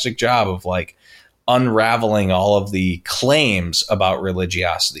fantastic job of like unraveling all of the claims about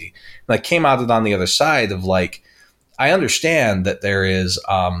religiosity. And I came out it on the other side of like, I understand that there is,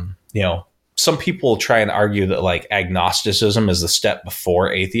 some people try and argue that like agnosticism is the step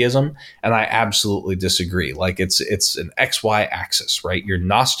before atheism. And I absolutely disagree. Like it's an XY axis, right? You're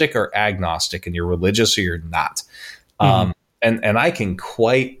Gnostic or agnostic and you're religious or you're not. And I can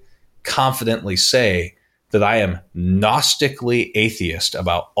quite confidently say that I am Gnostically atheist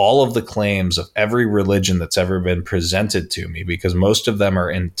about all of the claims of every religion that's ever been presented to me, because most of them are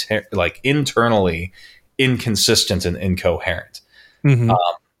internally inconsistent and incoherent.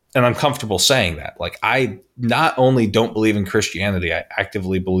 And I'm comfortable saying that. Like, I not only don't believe in Christianity, I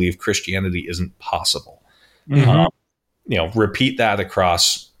actively believe Christianity isn't possible. Repeat that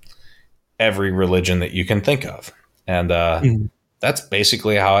across every religion that you can think of. And that's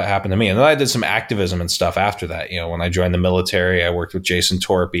basically how it happened to me. And then I did some activism and stuff after that. When I joined the military, I worked with Jason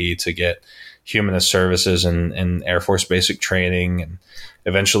Torpy to get humanist services and Air Force basic training, and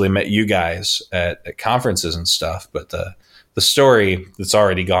eventually met you guys at conferences and stuff. But the story that's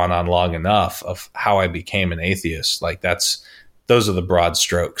already gone on long enough of how I became an atheist, like those are the broad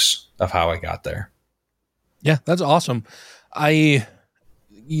strokes of how I got there. Yeah, that's awesome. There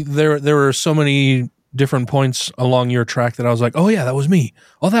were so many different points along your track that I was like, oh yeah, that was me.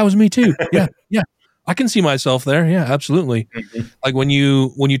 Oh, that was me too. Yeah. Yeah. I can see myself there. Yeah, absolutely. Like when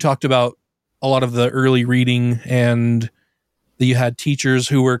you talked about a lot of the early reading and that you had teachers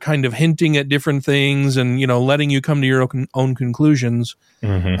who were kind of hinting at different things and, letting you come to your own conclusions.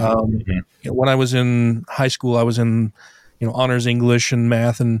 When I was in high school, I was in, honors English and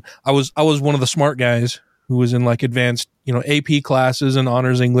math. And I was one of the smart guys who was in like advanced, AP classes and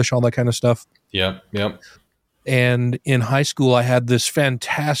honors English, all that kind of stuff. Yep. And in high school, I had this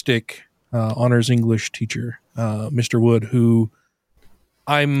fantastic honors English teacher, Mr. Wood, who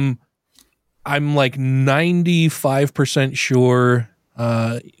I'm like 95% sure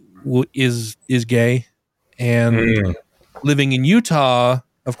is gay, and living in Utah,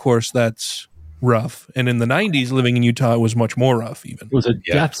 of course, that's rough. And in the 90s, living in Utah was much more rough. Even it was a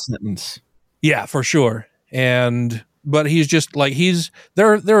death sentence. Yeah, for sure. But he's just like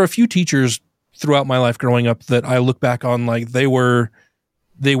there are a few teachers throughout my life growing up that I look back on like they were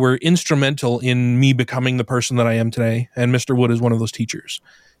instrumental in me becoming the person that I am today. And Mr. Wood is one of those teachers.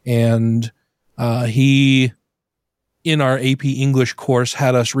 And he, in our AP English course,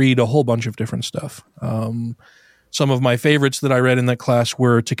 had us read a whole bunch of different stuff. Some of my favorites that I read in that class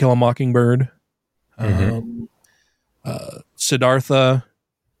were To Kill a Mockingbird, Siddhartha.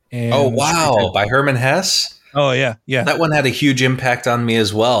 And oh, wow. By Herman Hesse? Oh, yeah. Yeah. That one had a huge impact on me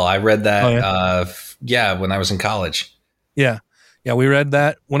as well. I read that, when I was in college. Yeah. Yeah, we read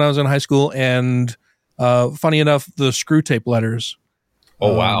that when I was in high school. And funny enough, the Screw Tape Letters.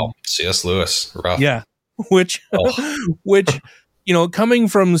 Oh, wow. C.S. Lewis. Rough. Yeah. Which, coming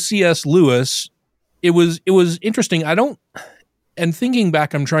from C.S. Lewis, it was interesting. And thinking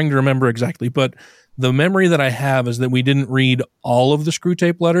back, I'm trying to remember exactly, but the memory that I have is that we didn't read all of the Screw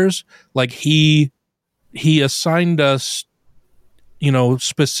Tape Letters. Like he assigned us,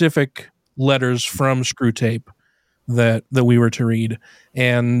 specific letters from Screw Tape that we were to read.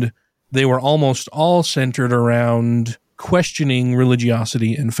 And they were almost all centered around questioning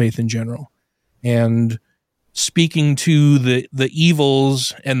religiosity and faith in general, and speaking to the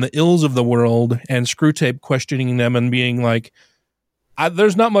evils and the ills of the world, and Screw Tape questioning them and being like,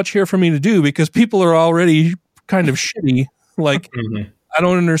 there's not much here for me to do because people are already kind of shitty. Like, I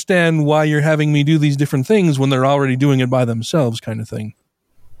don't understand why you're having me do these different things when they're already doing it by themselves, kind of thing.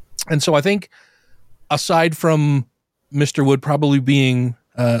 And so I think, aside from Mr. Wood probably being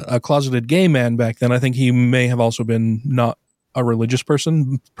a closeted gay man back then, I think he may have also been not a religious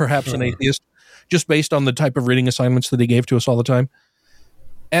person, perhaps an atheist, just based on the type of reading assignments that he gave to us all the time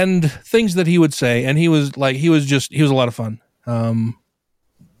and things that he would say. And he was a lot of fun.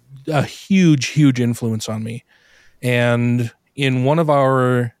 A huge influence on me. And in one of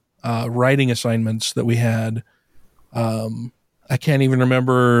our writing assignments that we had, I can't even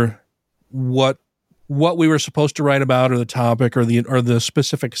remember what what we were supposed to write about or the topic or the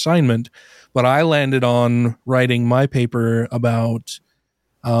specific assignment, but I landed on writing my paper about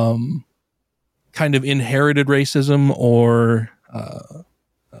kind of inherited racism or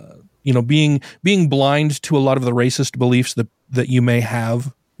being blind to a lot of the racist beliefs that you may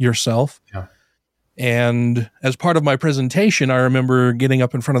have yourself. Yeah. And as part of my presentation, I remember getting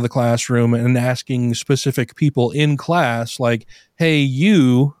up in front of the classroom and asking specific people in class, like, hey,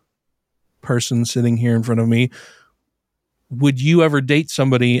 you person sitting here in front of me, would you ever date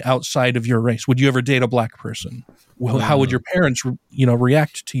somebody outside of your race? Would you ever date a black person? Well, how would your parents,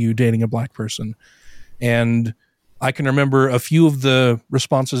 react to you dating a black person? And I can remember a few of the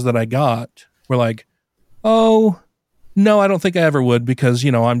responses that I got were like, oh, no, I don't think I ever would because,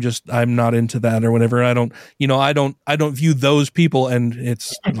 I'm not into that or whatever. I don't view those people. And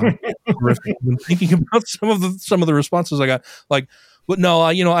it's horrific. I've been thinking about some of the responses I got, like, but no,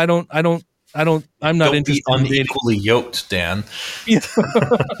 I'm not Don't interested be unequally yoked, Dan. Yeah,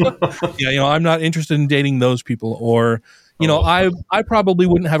 I'm not interested in dating those people. Or, I probably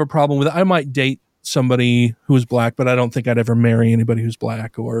wouldn't have a problem with it. I might date somebody who's black, but I don't think I'd ever marry anybody who's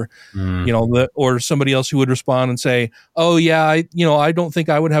black. Or, or somebody else who would respond and say, oh yeah, I don't think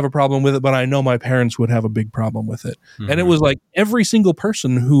I would have a problem with it, but I know my parents would have a big problem with it. Mm-hmm. And it was like every single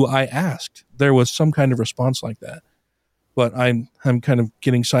person who I asked, there was some kind of response like that. But I'm kind of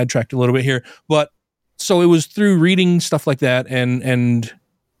getting sidetracked a little bit here. But so it was through reading stuff like that and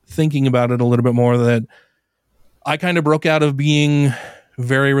thinking about it a little bit more that I kind of broke out of being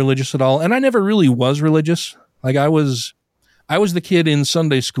very religious at all. And I never really was religious. Like I was the kid in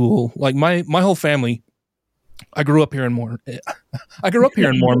Sunday school. Like my whole family, I grew up here in Mormon. I grew up here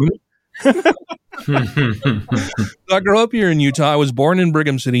in Mormon. I grew up here in Utah. I was born in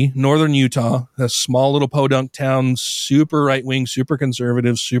Brigham City, northern Utah, a small little podunk town, super right-wing, super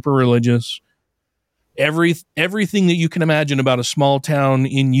conservative, super religious. Everything that you can imagine about a small town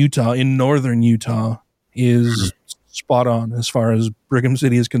in Utah, in northern Utah, is spot on as far as Brigham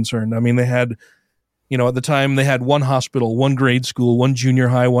City is concerned. I mean, they had, at the time, they had one hospital, one grade school, one junior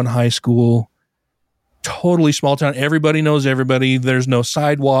high, one high school. Totally small town. Everybody knows everybody. There's no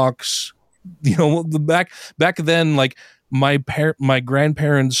sidewalks. Back then, like my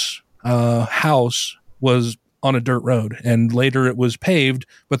grandparents' house was on a dirt road, and later it was paved,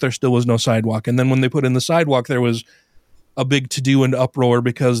 but there still was no sidewalk. And then when they put in the sidewalk, there was a big to-do and uproar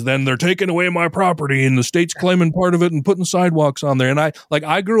because then they're taking away my property and the state's claiming part of it and putting sidewalks on there. And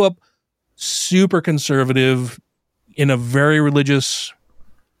I grew up super conservative in a very religious,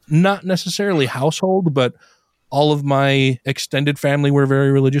 not necessarily household, but all of my extended family were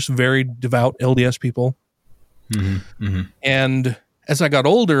very religious, very devout LDS people. Mm-hmm, mm-hmm. And as I got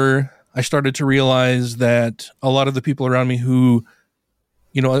older, I started to realize that a lot of the people around me who,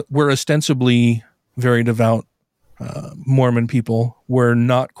 were ostensibly very devout Mormon people were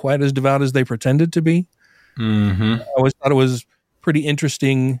not quite as devout as they pretended to be. Mm-hmm. I always thought it was pretty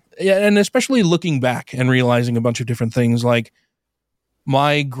interesting. Yeah, and especially looking back and realizing a bunch of different things. Like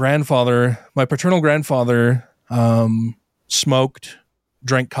my paternal grandfather, smoked,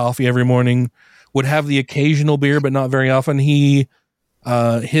 drank coffee every morning, would have the occasional beer, but not very often.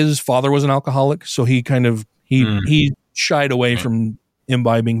 His father was an alcoholic, so he he shied away from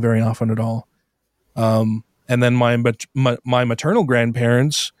imbibing very often at all. And then my maternal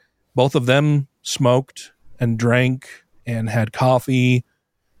grandparents, both of them smoked and drank and had coffee.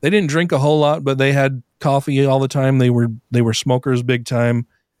 They didn't drink a whole lot, but they had coffee all the time. They were smokers big time.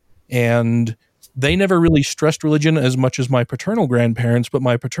 And they never really stressed religion as much as my paternal grandparents, but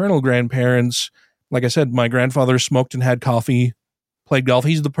my paternal grandparents, like I said, my grandfather smoked and had coffee, played golf.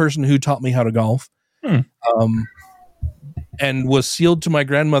 He's the person who taught me how to golf. And was sealed to my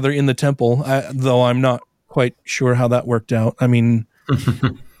grandmother in the temple, though I'm not quite sure how that worked out. I mean,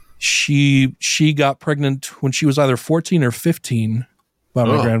 she got pregnant when she was either 14 or 15 by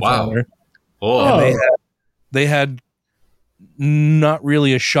my grandfather. Wow. And they had not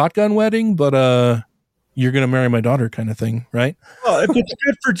really a shotgun wedding, but you're going to marry my daughter kind of thing, right? Well, if it's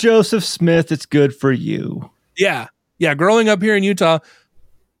good for Joseph Smith, it's good for you. Yeah. Yeah. Growing up here in Utah,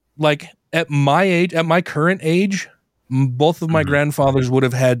 like at my current age, both of my grandfathers would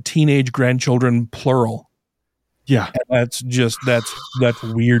have had teenage grandchildren, plural. Yeah. And that's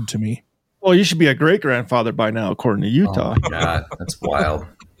weird to me. Well, you should be a great grandfather by now, according to Utah. Oh my God, that's wild.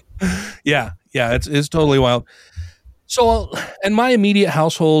 Yeah. Yeah. It's totally wild. So, and my immediate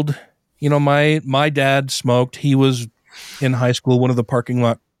household, my dad smoked. He was in high school, one of the parking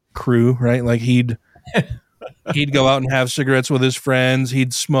lot crew, right? Like he'd go out and have cigarettes with his friends.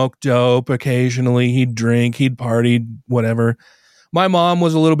 He'd smoke dope occasionally. He'd drink, he'd party, whatever. My mom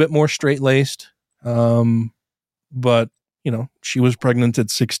was a little bit more straight-laced. But, you know, she was pregnant at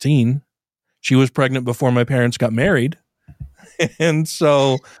 16. She was pregnant before my parents got married. And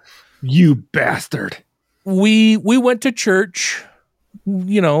so... You bastard. We went to church,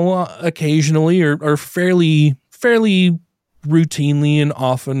 you know, occasionally or fairly routinely and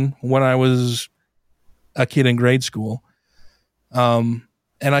often when I was a kid in grade school. And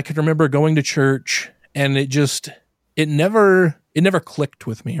I could remember going to church and it never clicked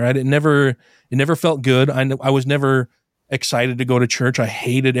with me, right? It never felt good. I was never excited to go to church. I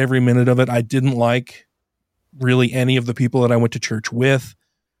hated every minute of it. I didn't like really any of the people that I went to church with.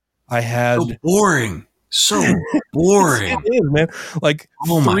 I had so boring. It is, man. Like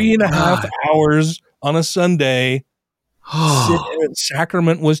 3.5 hours on a Sunday.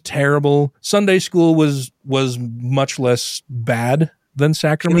 Sacrament was terrible. Sunday school was much less bad than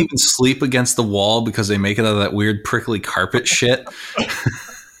sacrament. You can't even sleep against the wall because they make it out of that weird prickly carpet shit.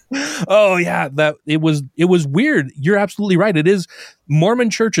 Oh yeah, it was weird. You're absolutely right. It is. Mormon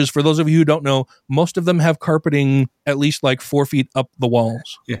churches, for those of you who don't know, most of them have carpeting at least like 4 feet up the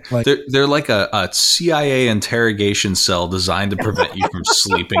walls. Yeah, they're like a CIA interrogation cell designed to prevent you from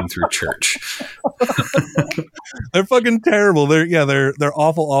sleeping through church. They're fucking terrible. They're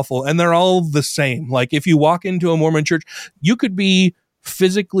awful, and they're all the same. Like if you walk into a Mormon church, you could be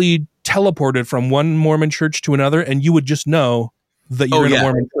physically teleported from one Mormon church to another, and you would just know that you're in a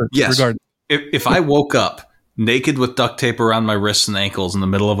Mormon church. Yes. If I woke up naked with duct tape around my wrists and ankles in the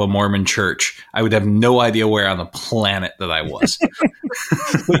middle of a Mormon church, I would have no idea where on the planet that I was.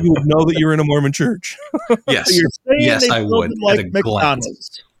 But you would know that you're in a Mormon church. Yes. Yes, I would. Like at a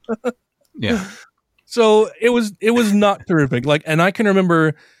glance. Yeah. So it was not terrific. Like, and I can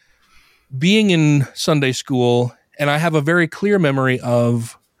remember being in Sunday school, and I have a very clear memory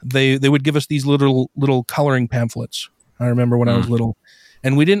of they would give us these little coloring pamphlets. I remember when I was little,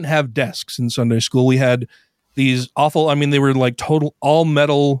 and we didn't have desks in Sunday school. We had these they were like total all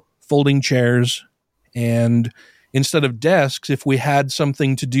metal folding chairs. And instead of desks, if we had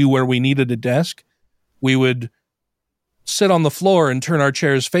something to do where we needed a desk, we would sit on the floor and turn our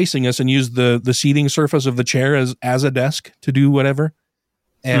chairs facing us and use the seating surface of the chair as a desk to do whatever.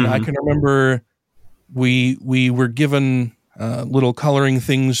 And I can remember we were given little coloring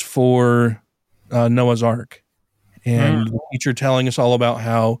things for Noah's Ark. And the teacher telling us all about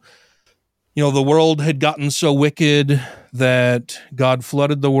how, you know, the world had gotten so wicked that God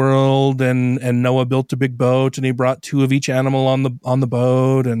flooded the world and Noah built a big boat and he brought 2 of each animal on the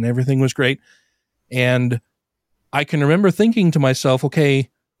boat and everything was great. And I can remember thinking to myself, okay,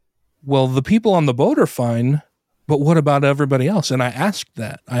 well, the people on the boat are fine, but what about everybody else? And I asked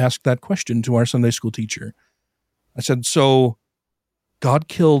that question to our Sunday school teacher. I said, so God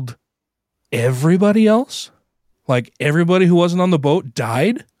killed everybody else? Like everybody who wasn't on the boat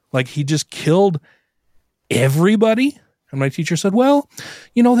died? Like he just killed everybody? And my teacher said, well,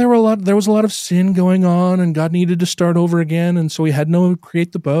 you know, there was a lot of sin going on and God needed to start over again. And so he had to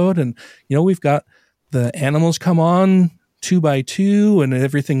create the boat. And, you know, we've got the animals come on 2 by 2 and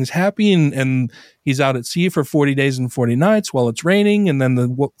everything's happy. And he's out at sea for 40 days and 40 nights while it's raining. And then the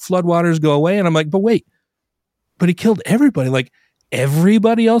floodwaters go away. And I'm like, but he killed everybody. Like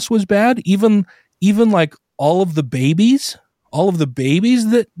everybody else was bad. Even like all of the babies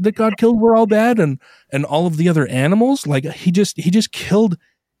that God killed were all bad, and all of the other animals, like he just killed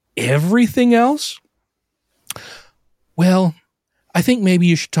everything else. Well, I think maybe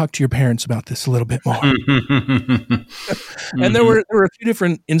you should talk to your parents about this a little bit more. And there were a few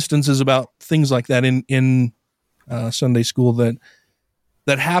different instances about things like that in Sunday school that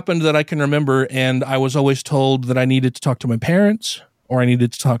happened that I can remember, and I was always told that I needed to talk to my parents, or I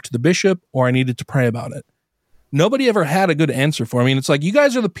needed to talk to the bishop, or I needed to pray about it. Nobody ever had a good answer for me. I mean, it's like, you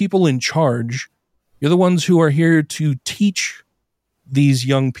guys are the people in charge. You're the ones who are here to teach these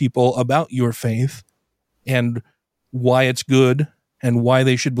young people about your faith and why it's good and why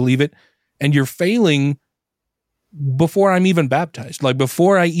they should believe it. And you're failing before I'm even baptized. Like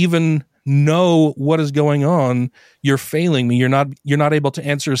before I even know what is going on, you're failing me. You're not able to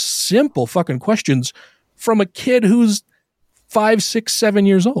answer simple fucking questions from a kid who's 5, 6, 7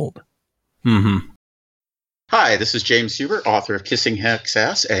 years old. Mm-hmm. Hi, this is James Huber, author of Kissing Heck's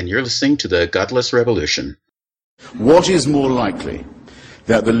Ass, and you're listening to The Godless Revolution. What is more likely?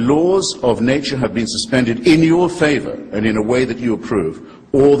 That the laws of nature have been suspended in your favor and in a way that you approve,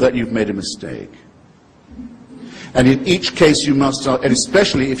 or that you've made a mistake? And in each case you must, and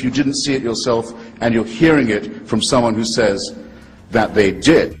especially if you didn't see it yourself and you're hearing it from someone who says that they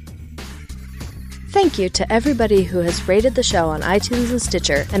did. Thank you to everybody who has rated the show on iTunes and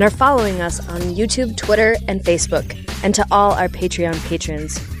Stitcher and are following us on YouTube, Twitter, and Facebook. And to all our Patreon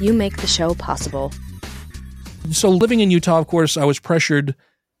patrons, you make the show possible. So living in Utah, of course, I was pressured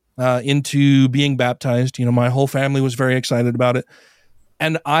into being baptized. You know, my whole family was very excited about it.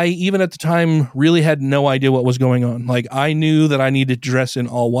 And I, even at the time, really had no idea what was going on. Like, I knew that I needed to dress in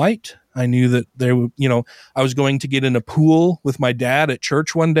all white. I knew that I was going to get in a pool with my dad at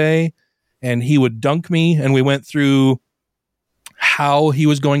church one day, and he would dunk me. And we went through how he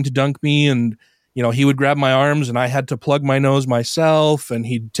was going to dunk me. And, you know, he would grab my arms and I had to plug my nose myself, and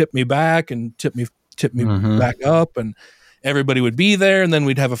he'd tip me back and tip me back up, and everybody would be there. And then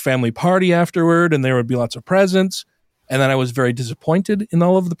we'd have a family party afterward, and there would be lots of presents. And then I was very disappointed in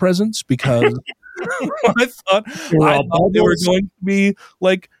all of the presents because I thought they were going to be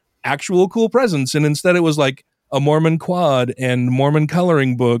like actual cool presents. And instead it was like a Mormon quad and Mormon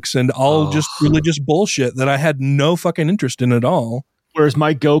coloring books and all just religious bullshit that I had no fucking interest in at all. Where's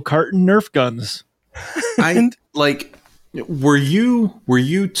my go-kart and Nerf guns? Were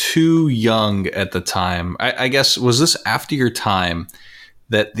you too young at the time? I guess, was this after your time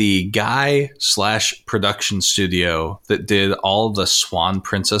that the guy / production studio that did all of the Swan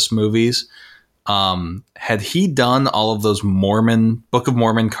Princess movies, had he done all of those Book of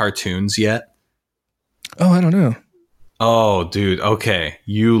Mormon cartoons yet? Oh, I don't know. Oh, dude. Okay.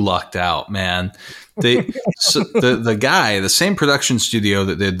 You lucked out, man. The guy, the same production studio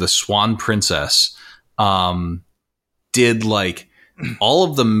that did the Swan Princess, did like all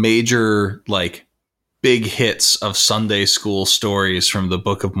of the major, like, big hits of Sunday school stories from the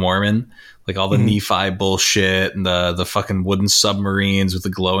Book of Mormon, like all the Nephi bullshit and the fucking wooden submarines with the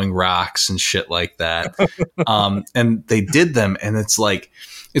glowing rocks and shit like that. And they did them, and it's like,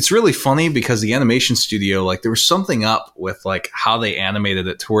 it's really funny because the animation studio, like, there was something up with like how they animated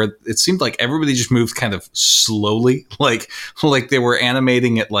it to where it seemed like everybody just moved kind of slowly, like they were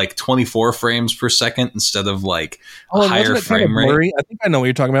animating at like 24 frames per second instead of like a higher frame rate. I think I know what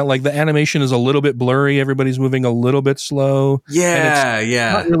you're talking about. Like, the animation is a little bit blurry. Everybody's moving a little bit slow. Yeah, and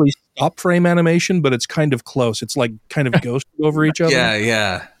it's not really stop frame animation, but it's kind of close. It's like kind of ghosted over each other.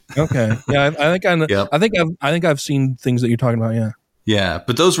 Yeah. Okay. Yeah, I think I know. Yep. I think I've seen things that you're talking about. Yeah. Yeah,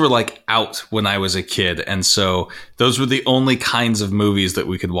 but those were like out when I was a kid, and so those were the only kinds of movies that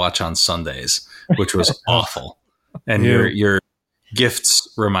we could watch on Sundays, which was awful. And your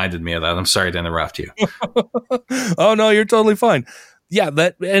gifts reminded me of that. I'm sorry to interrupt you. Oh no, you're totally fine. Yeah,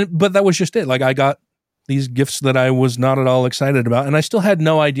 but that was just it. Like, I got these gifts that I was not at all excited about, and I still had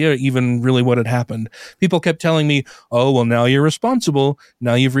no idea even really what had happened. People kept telling me, oh, well, now you're responsible.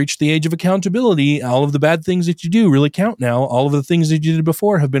 Now you've reached the age of accountability. All of the bad things that you do really count now. All of the things that you did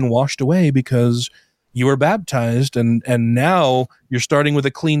before have been washed away because you were baptized, and now you're starting with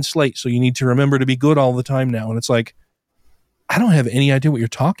a clean slate, so you need to remember to be good all the time now. And it's like, I don't have any idea what you're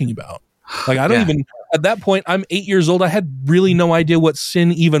talking about. Like, I don't even, at that point, I'm 8 years old. I had really no idea what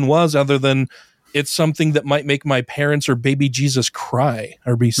sin even was, other than it's something that might make my parents or baby Jesus cry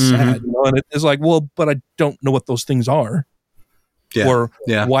or be sad. You know? And it's like, well, but I don't know what those things are. Or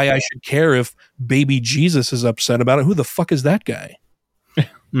why I should care if baby Jesus is upset about it. Who the fuck is that guy?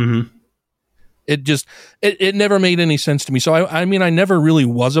 It just, it never made any sense to me. So I mean, I never really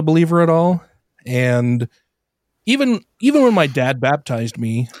was a believer at all. And even when my dad baptized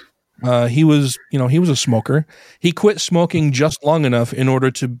me, he was a smoker. He quit smoking just long enough in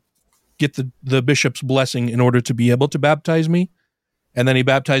order to get the bishop's blessing in order to be able to baptize me. And then he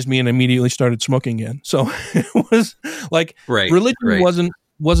baptized me and immediately started smoking again. So it was like, religion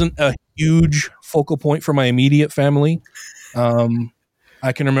wasn't a huge focal point for my immediate family.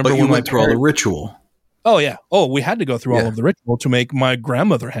 I can remember when you when went through all the ritual. Oh yeah. Oh, we had to go through all of the ritual to make my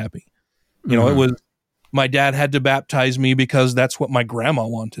grandmother happy. You know, it was, my dad had to baptize me because that's what my grandma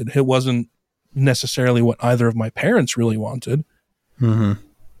wanted. It wasn't necessarily what either of my parents really wanted.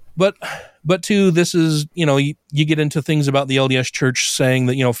 But too, this is, you get into things about the LDS Church saying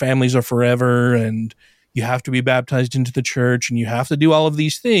that, families are forever and you have to be baptized into the church and you have to do all of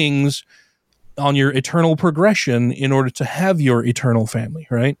these things on your eternal progression in order to have your eternal family,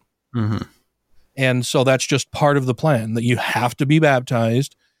 right? And so that's just part of the plan, that you have to be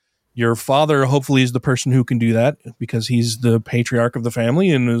baptized. Your father hopefully is the person who can do that because he's the patriarch of the family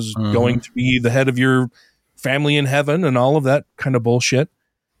and is going to be the head of your family in heaven and all of that kind of bullshit.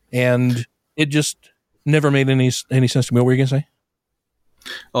 And it just never made any sense to me. What were you going to say?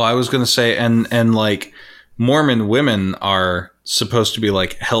 Oh, I was going to say, and like Mormon women are supposed to be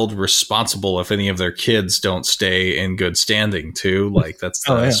like held responsible if any of their kids don't stay in good standing too. Like that's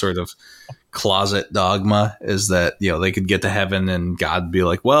the sort of closet dogma is that, they could get to heaven and God be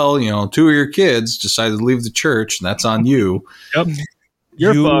like, well, 2 of your kids decided to leave the church and that's on you. Yep.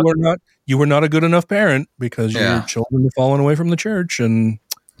 You were not a good enough parent because your children have fallen away from the church, and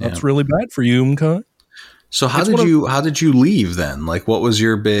that's really bad for you. Okay? So how did you leave then? Like, what was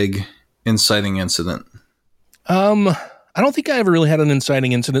your big inciting incident? I don't think I ever really had an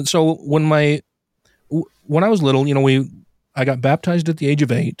inciting incident. So when I was little, I got baptized at the age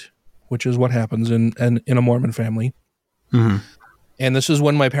of 8, which is what happens in a Mormon family. Mm-hmm. And this is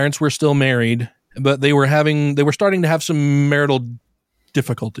when my parents were still married, but they were starting to have some marital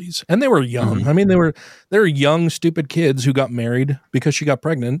difficulties, and they were young. Mm-hmm. I mean, they were young, stupid kids who got married because she got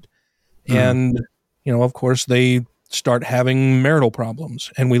pregnant. Mm-hmm. And, of course they start having marital problems,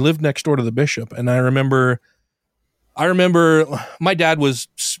 and we lived next door to the bishop. And I remember my dad was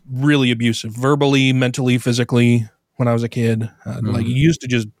really abusive, verbally, mentally, physically, when I was a kid. Like, he used to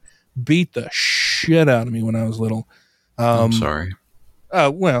just beat the shit out of me when I was little. I'm sorry.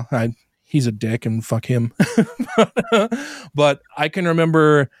 Well, he's a dick and fuck him. But I can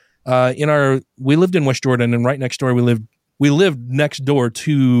remember we lived in West Jordan, and right next door we lived next door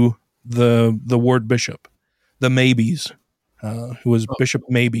to the ward bishop, the Mabies, who was Bishop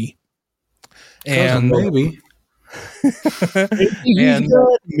Maybe. And maybe.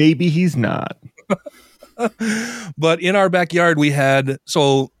 Maybe he's not. But in our backyard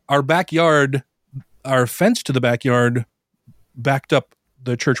our fence to the backyard backed up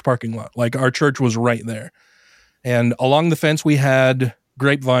the church parking lot. Like, our church was right there. And along the fence we had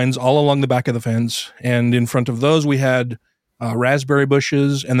grapevines all along the back of the fence. And in front of those we had raspberry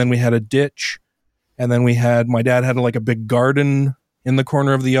bushes. And then we had a ditch. And then my dad had like a big garden in the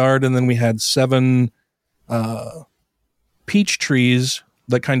corner of the yard. And then we had 7 peach trees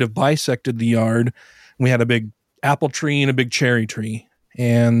that kind of bisected the yard. We had a big apple tree and a big cherry tree.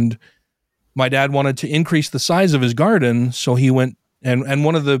 And my dad wanted to increase the size of his garden. So he went and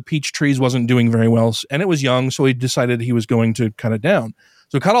one of the peach trees wasn't doing very well, and it was young. So he decided he was going to cut it down.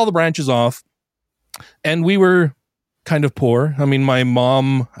 So cut all the branches off, and we were kind of poor. I mean, my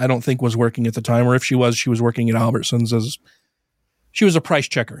mom, I don't think, was working at the time, or if she was working at Albertsons she was a price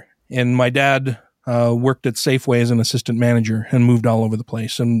checker. And my dad worked at Safeway as an assistant manager and moved all over the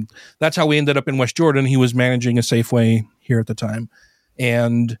place. And that's how we ended up in West Jordan. He was managing a Safeway here at the time.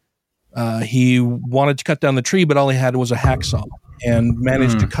 And he wanted to cut down the tree, but all he had was a hacksaw, and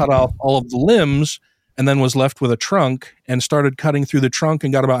managed to cut off all of the limbs, and then was left with a trunk, and started cutting through the trunk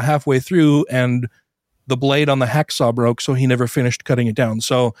and got about halfway through, and the blade on the hacksaw broke, so he never finished cutting it down.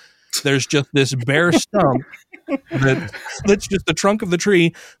 So there's just this bare stump that's just the trunk of the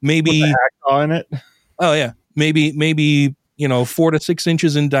tree, maybe with the hacksaw in it. Oh yeah, maybe 4 to 6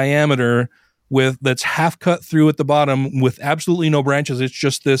 inches in diameter, that's half cut through at the bottom with absolutely no branches. It's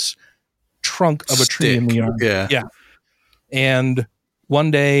just this trunk of a tree in the yard. Yeah. And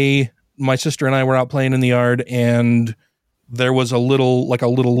one day my sister and I were out playing in the yard, and there was a little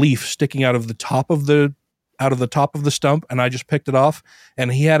leaf sticking out of the top of the stump, and I just picked it off.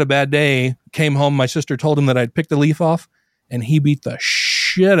 And he had a bad day, came home, my sister told him that I'd picked the leaf off, and he beat the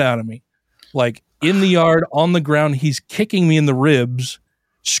shit out of me. Like, in the yard, on the ground, he's kicking me in the ribs,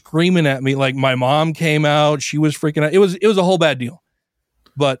 screaming at me. Like, my mom came out, she was freaking out. It was a whole bad deal.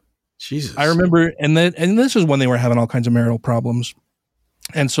 But Jesus. I remember, and this is when they were having all kinds of marital problems.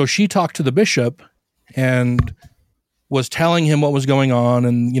 And so she talked to the bishop and was telling him what was going on,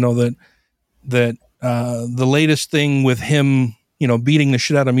 and that the latest thing with him, beating the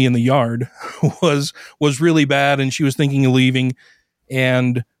shit out of me in the yard was really bad, and she was thinking of leaving.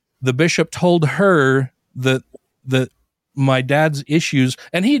 And the bishop told her that my dad's issues,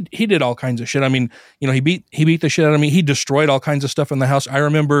 and he did all kinds of shit. I mean, he beat the shit out of me. He destroyed all kinds of stuff in the house. I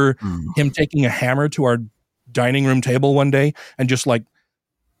remember him taking a hammer to our dining room table one day and just like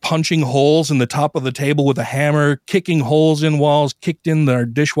punching holes in the top of the table with a hammer, kicking holes in walls, kicked in our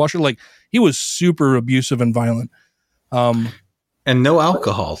dishwasher. Like, he was super abusive and violent. And no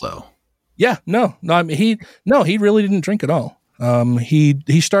alcohol though. Yeah, no. I mean, he really didn't drink at all.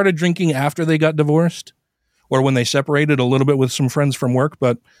 He started drinking after they got divorced, or when they separated a little bit with some friends from work,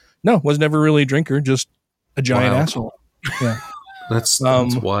 but no, was never really a drinker, just a giant asshole. Yeah. That's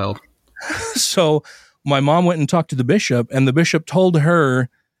wild. So my mom went and talked to the bishop, and the bishop told her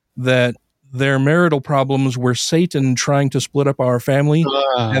that their marital problems were Satan trying to split up our family,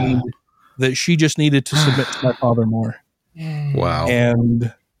 and that she just needed to submit to my father more. Wow.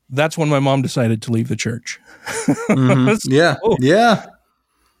 And that's when my mom decided to leave the church. Mm-hmm. Yeah. Yeah.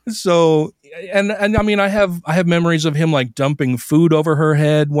 So, and I mean, I have memories of him like dumping food over her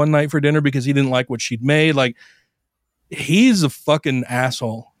head one night for dinner because he didn't like what she'd made. Like, he's a fucking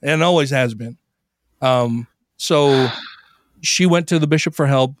asshole and always has been. So she went to the bishop for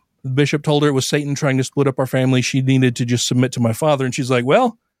help. The bishop told her it was Satan trying to split up our family. She needed to just submit to my father. And she's like,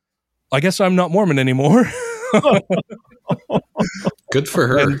 well, I guess I'm not Mormon anymore. Good for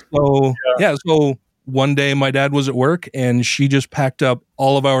her. And so, so one day my dad was at work and she just packed up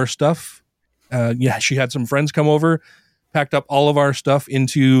all of our stuff. She had some friends come over, packed up all of our stuff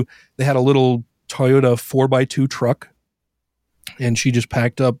they had a little Toyota 4x2 truck. And she just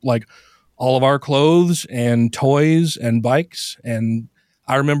packed up like all of our clothes and toys and bikes. And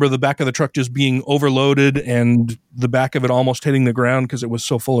I remember the back of the truck just being overloaded and the back of it almost hitting the ground because it was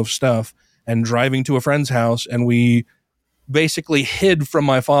so full of stuff, and driving to a friend's house. And we basically hid from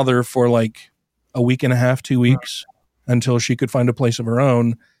my father for like a week and a half, 2 weeks until she could find a place of her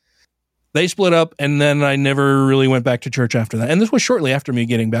own. They split up, and then I never really went back to church after that. And this was shortly after me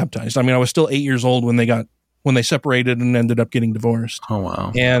getting baptized. I mean, I was still 8 years old when they separated and ended up getting divorced. Oh,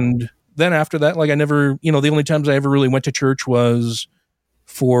 wow. And then after that, like I never, the only times I ever really went to church was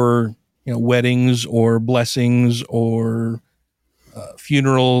for, weddings or blessings or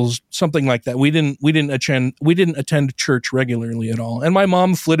funerals, something like that. We didn't attend church regularly at all. And my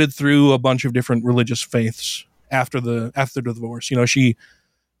mom flitted through a bunch of different religious faiths after the divorce. She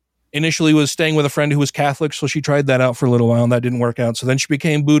initially was staying with a friend who was Catholic, so she tried that out for a little while, and that didn't work out. So then she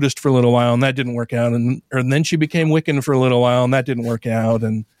became Buddhist for a little while, and that didn't work out. And then she became Wiccan for a little while, and that didn't work out.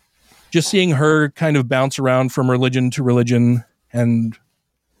 And just seeing her kind of bounce around from religion to religion and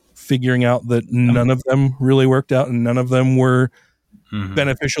figuring out that none of them really worked out and none of them were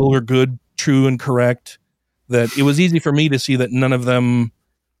beneficial or good, true and correct, that it was easy for me to see that none of them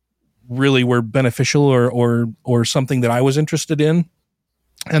really were beneficial or something that I was interested in.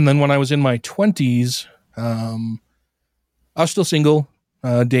 And then when I was in my 20s, I was still single,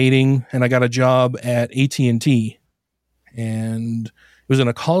 dating, and I got a job at AT&T. And it was in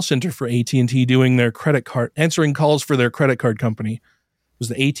a call center for AT&T doing their credit card, answering calls for their credit card company. It was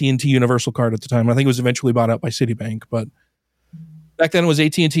the AT&T Universal Card at the time. I think it was eventually bought out by Citibank, but back then it was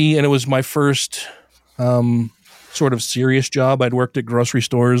AT&T, and it was my first sort of serious job. I'd worked at grocery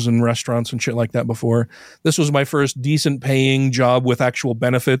stores and restaurants and shit like that before. This was my first decent paying job with actual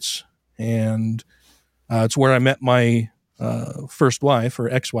benefits. And it's where I met my first wife or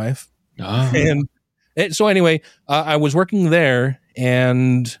ex-wife. Oh. And so anyway, I was working there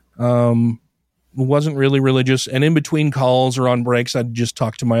and wasn't really religious. And in between calls or on breaks, I'd just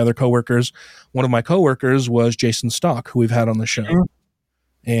talk to my other coworkers. One of my coworkers was Jason Stock, who we've had on the show.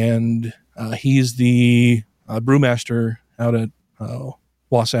 And he's the brewmaster out at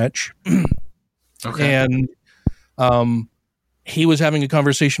Wasatch. Okay. And he was having a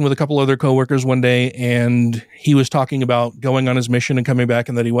conversation with a couple other coworkers one day, and he was talking about going on his mission and coming back,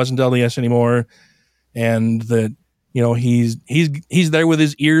 and that he wasn't LDS anymore, and that he's there with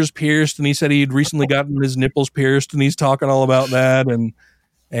his ears pierced, and he said he'd recently gotten his nipples pierced, and he's talking all about that,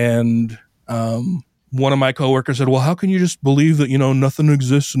 and one of my coworkers said, well, how can you just believe that, nothing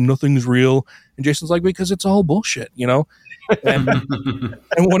exists and nothing's real? And Jason's like, because it's all bullshit, And, and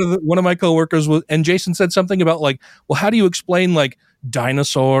one of my coworkers was, and Jason said something about like, well, how do you explain like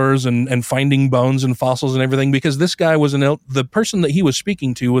dinosaurs and finding bones and fossils and everything? Because this guy was the person that he was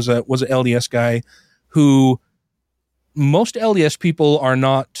speaking to was an LDS guy who most LDS people are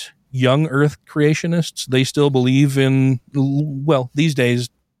not young Earth creationists. They still believe in, well, these days,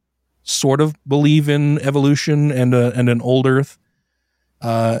 sort of believe in evolution and an old Earth.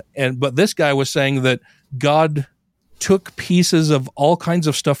 But this guy was saying that God took pieces of all kinds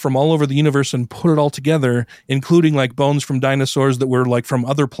of stuff from all over the universe and put it all together, including like bones from dinosaurs that were like from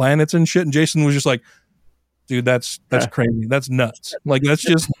other planets and shit. And Jason was just like, dude, that's crazy. That's nuts. Like, that's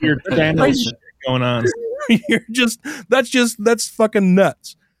just weird crazy going on. That's fucking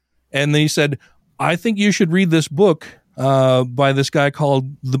nuts. And then he said, I think you should read this book by this guy Carl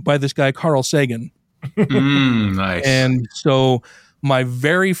Sagan. Nice. And so my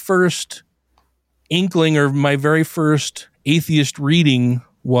very first inkling or my very first atheist reading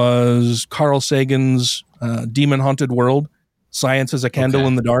was Carl Sagan's Demon Haunted World, Science as a Candle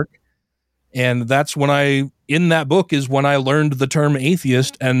in the Dark. And that's in that book is when I learned the term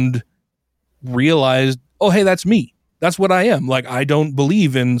atheist and realized, oh, hey, that's me. That's what I am. Like, I don't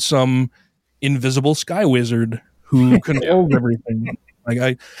believe in some invisible sky wizard who controls everything.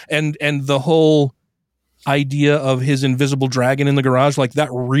 Like and the whole idea of his invisible dragon in the garage, like that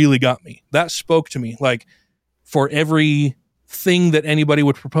really got me. That spoke to me. Like, for every thing that anybody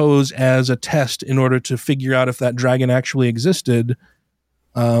would propose as a test in order to figure out if that dragon actually existed.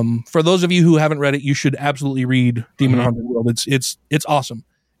 For those of you who haven't read it, you should absolutely read Demon Haunted World. It's awesome.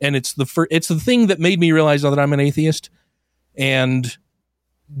 And it's the thing that made me realize that I'm an atheist. And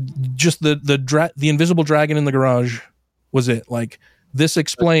just the invisible dragon in the garage was it. Like, this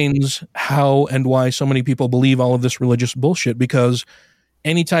explains how and why so many people believe all of this religious bullshit, because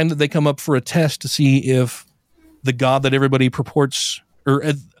anytime that they come up for a test to see if the God that everybody purports, or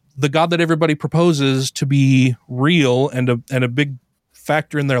the God that everybody proposes to be real and a big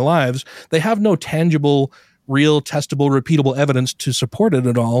factor in their lives, they have no tangible, real, testable, repeatable evidence to support it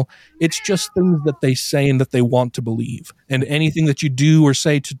at all. It's just things that they say and that they want to believe. And anything that you do or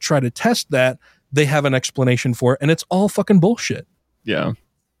say to try to test that, they have an explanation for it, and it's all fucking bullshit. Yeah.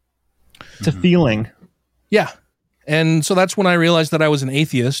 It's a feeling. Yeah. And so that's when I realized that I was an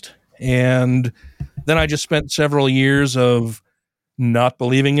atheist. And then I just spent several years of not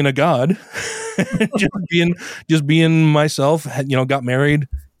believing in a God, just being myself, got married,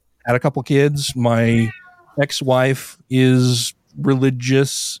 had a couple kids. My ex-wife is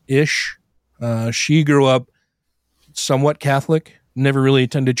religious-ish. She grew up somewhat Catholic, never really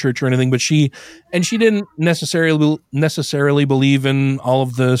attended church or anything, but she didn't necessarily believe in all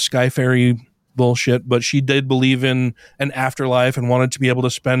of the sky fairy bullshit, but she did believe in an afterlife and wanted to be able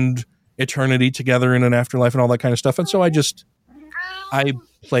to spend eternity together in an afterlife and all that kind of stuff. And so I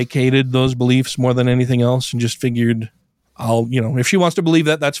placated those beliefs more than anything else and just figured if she wants to believe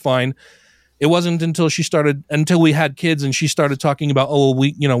that, that's fine. It wasn't until we had kids and she started talking about,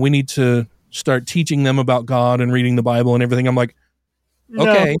 we need to start teaching them about God and reading the Bible and everything. I'm like,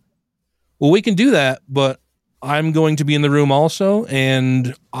 okay, well, we can do that, but I'm going to be in the room also,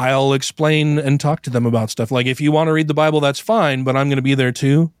 and I'll explain and talk to them about stuff. Like, if you want to read the Bible, that's fine, but I'm going to be there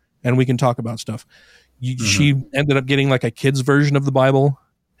too, and we can talk about stuff. She ended up getting like a kid's version of the Bible,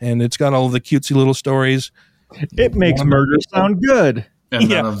 and it's got all of the cutesy little stories. It makes murder sound good. And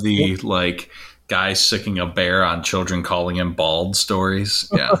none of the, like, guys sicking a bear on children calling him bald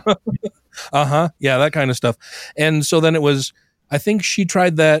stories. Yeah. Yeah, that kind of stuff. And so then I think she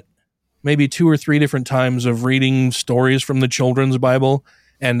tried that maybe 2 or 3 different times of reading stories from the children's Bible.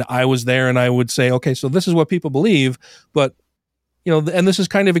 And I was there and I would say, okay, so this is what people believe, but, and this is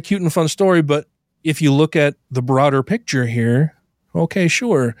kind of a cute and fun story, but if you look at the broader picture here, okay,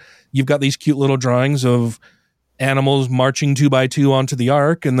 sure. You've got these cute little drawings of animals marching 2 by 2 onto the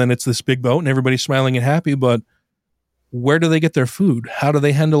ark, and then it's this big boat and everybody's smiling and happy, but where do they get their food? How do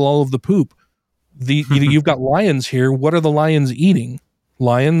they handle all of the poop? You've got lions here. What are the lions eating?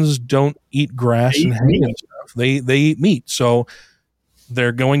 Lions don't eat grass and hay and stuff. They eat meat. So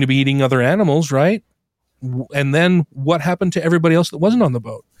they're going to be eating other animals, right? And then what happened to everybody else that wasn't on the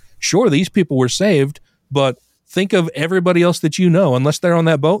boat? Sure, these people were saved, but think of everybody else that unless they're on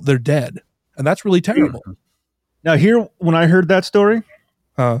that boat, they're dead. And that's really terrible. Now here, when I heard that story,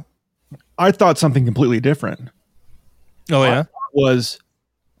 I thought something completely different. Oh, yeah?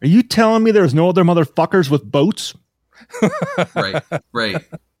 Are you telling me there's no other motherfuckers with boats? Right.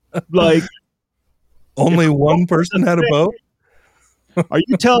 Like, only one person had a boat? Are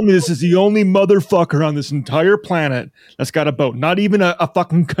you telling me this is the only motherfucker on this entire planet that's got a boat? Not even a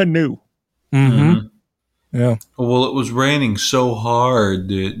fucking canoe. Mm-hmm. Yeah. Well, it was raining so hard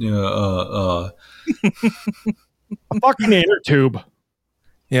that a fucking inner tube.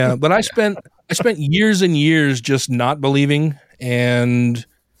 Yeah, but I spent years and years just not believing, and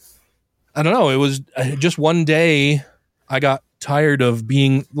I don't know, it was just one day I got tired of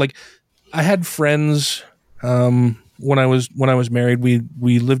being like, I had friends when I was married.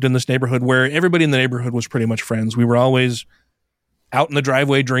 We lived in this neighborhood where everybody in the neighborhood was pretty much friends. We were always out in the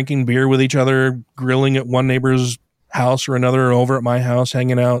driveway drinking beer with each other, grilling at one neighbor's house or another, or over at my house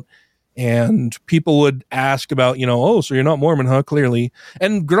hanging out. And people would ask about, so you're not Mormon, huh? Clearly.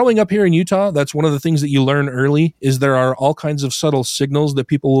 And growing up here in Utah, that's one of the things that you learn early, is there are all kinds of subtle signals that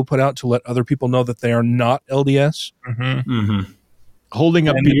people will put out to let other people know that they are not LDS. Mm-hmm. Mm-hmm. Holding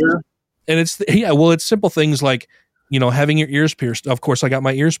a beer. And it's simple things like, having your ears pierced. Of course, I got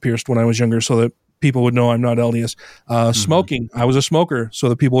my ears pierced when I was younger so that people would know I'm not LDS. Smoking. I was a smoker so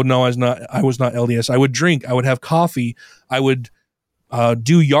that people would know I was not LDS. I would drink. I would have coffee. I would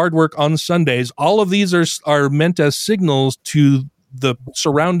do yard work on Sundays. All of these are meant as signals to the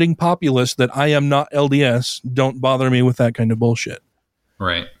surrounding populace that I am not LDS. Don't bother me with that kind of bullshit.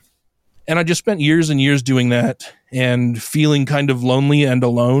 Right. And I just spent years and years doing that and feeling kind of lonely and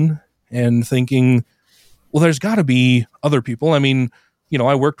alone and thinking, well, there's got to be other people. I mean,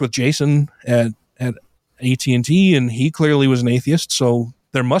 I worked with Jason at AT&T, and he clearly was an atheist, so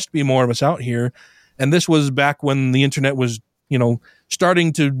there must be more of us out here. And this was back when the internet was,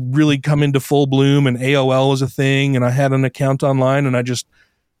 starting to really come into full bloom, and AOL was a thing, and I had an account online, and I just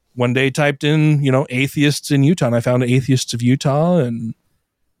one day typed in, atheists in Utah, and I found Atheists of Utah and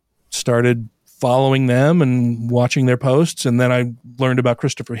started following them and watching their posts. And then I learned about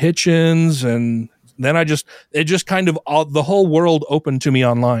Christopher Hitchens, and then it just kind of the whole world opened to me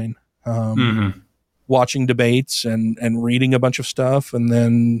online, watching debates and reading a bunch of stuff. And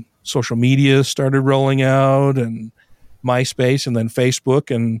then social media started rolling out, and MySpace, and then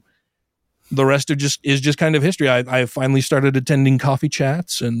Facebook, and the rest is just kind of history. I finally started attending coffee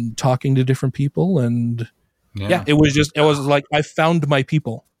chats and talking to different people, and it was like I found my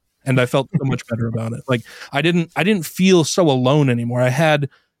people, and I felt so much better about it. Like I didn't feel so alone anymore. I had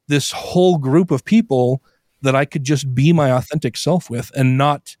this whole group of people that I could just be my authentic self with and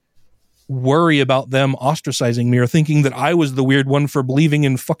not worry about them ostracizing me or thinking that I was the weird one for believing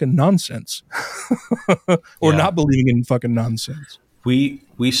in fucking nonsense or not believing in fucking nonsense. We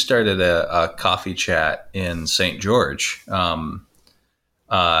started a coffee chat in St. George,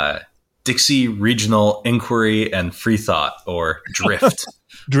 Dixie Regional Inquiry and Free Thought, or DRIFT.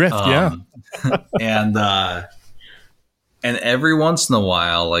 And every once in a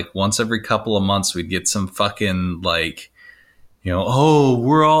while, like once every couple of months, we'd get some fucking like,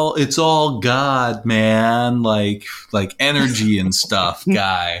 it's all God, man. Like energy and stuff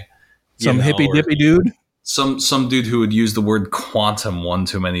guy. Some hippy dippy dude. Some dude who would use the word quantum one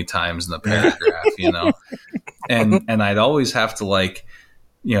too many times in the paragraph, and I'd always have to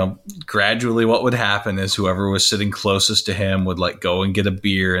gradually what would happen is whoever was sitting closest to him would like go and get a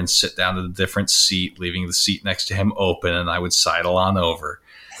beer and sit down at a different seat, leaving the seat next to him open, and I would sidle on over.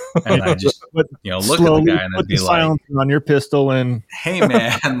 And I just, look at the guy and I'd be like, on your pistol and hey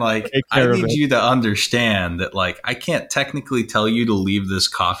man, like I need you to understand that like I can't technically tell you to leave this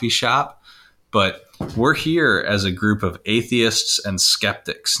coffee shop, but we're here as a group of atheists and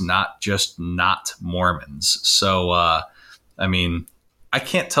skeptics, not just not Mormons. So, I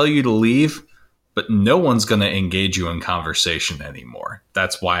can't tell you to leave, but no one's going to engage you in conversation anymore.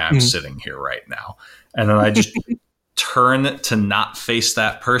 That's why I'm sitting here right now. And then I just turn to not face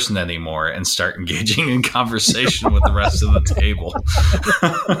that person anymore and start engaging in conversation with the rest of the table.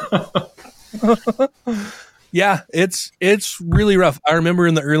 Yeah, it's really rough. I remember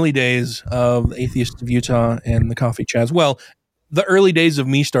in the early days of the Atheists of Utah and the coffee chats, well, the early days of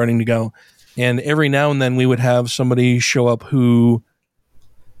me starting to go, and every now and then we would have somebody show up who,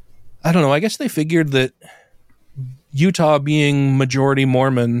 I don't know, I guess they figured that Utah being majority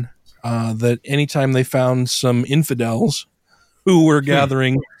Mormon, that anytime they found some infidels who were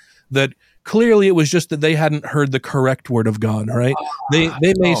gathering, that clearly it was just that they hadn't heard the correct word of God, right? They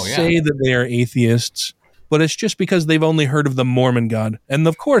may say that they are atheists, but it's just because they've only heard of the Mormon God. And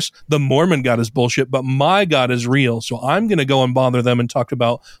of course, the Mormon God is bullshit, but my God is real. So I'm going to go and bother them and talk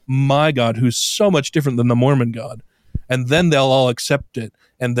about my God, who's so much different than the Mormon God. And then they'll all accept it,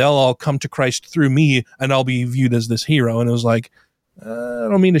 and they'll all come to Christ through me, and I'll be viewed as this hero. And it was like, I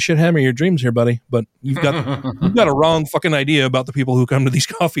don't mean to shit hammer your dreams here, buddy, but you've got a wrong fucking idea about the people who come to these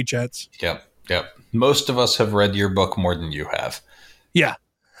coffee chats. Yep. Most of us have read your book more than you have. Yeah.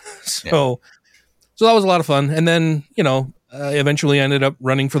 So that was a lot of fun. And then, eventually ended up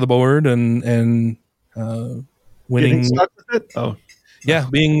running for the board and winning. Stuck with it? Oh, yeah,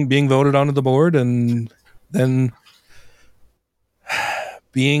 being voted onto the board, and then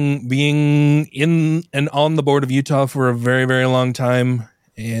being in and on the board of Utah for a very, very long time,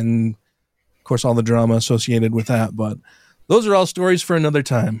 and of course all the drama associated with that. But those are all stories for another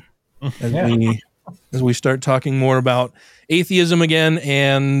time as we start talking more about atheism again.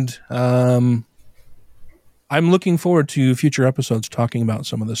 And I'm looking forward to future episodes talking about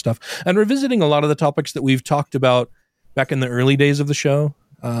some of this stuff and revisiting a lot of the topics that we've talked about back in the early days of the show.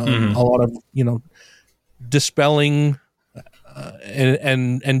 A lot of, dispelling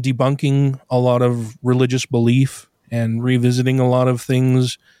and debunking a lot of religious belief and revisiting a lot of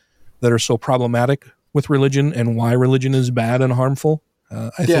things that are so problematic with religion and why religion is bad and harmful.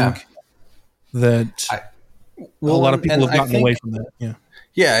 I think that a lot of people have gotten away from that. Yeah.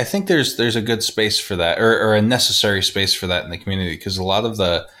 Yeah, I think there's a good space for that, or a necessary space for that in the community, because a lot of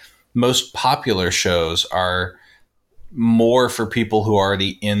the most popular shows are more for people who are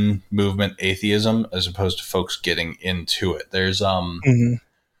already in movement atheism as opposed to folks getting into it. There's there's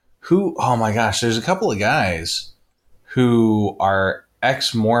a couple of guys who are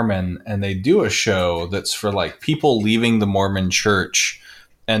ex-Mormon, and they do a show that's for like people leaving the Mormon church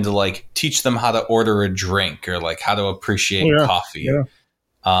and to like teach them how to order a drink or like how to appreciate coffee. Yeah.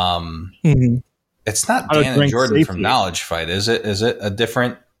 It's not Dan and Jordan safely from Knowledge Fight, is it? Is it a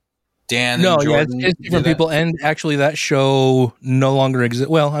different Dan and Jordan? Yeah, it's different people. And actually that show no longer exists.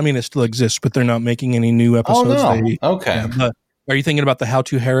 Well, I mean, it still exists, but they're not making any new episodes. Oh, no. Okay. But are you thinking about the How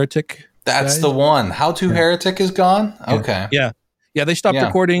to Heretic? That's the one. How to Heretic is gone? Okay. Yeah. They stopped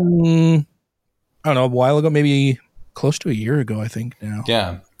recording I don't know, a while ago, maybe close to a year ago, I think now.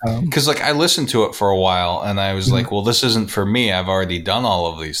 Yeah. Because like I listened to it for a while and I was like, well, this isn't for me. I've already done all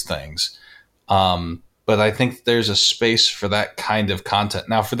of these things. But I think there's a space for that kind of content.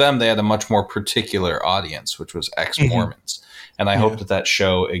 Now, for them, they had a much more particular audience, which was ex-Mormons. And I hope that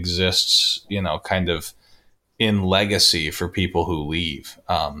show exists, kind of in legacy for people who leave.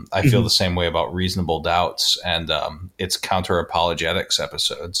 I feel the same way about Reasonable Doubts and its counter-apologetics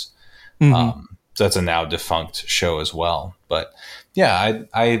episodes. That's a now defunct show as well. But yeah,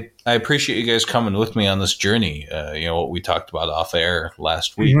 I appreciate you guys coming with me on this journey. What we talked about off air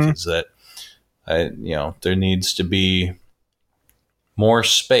last week is that there needs to be more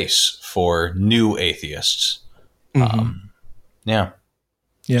space for new atheists. Yeah,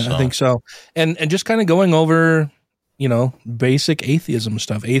 I think so. And just kind of going over, basic atheism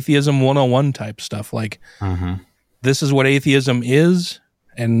stuff, atheism 101 type stuff. Like, this is what atheism is.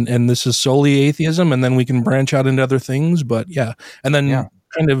 And this is solely atheism, and then we can branch out into other things. But and then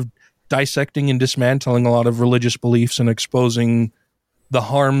kind of dissecting and dismantling a lot of religious beliefs and exposing the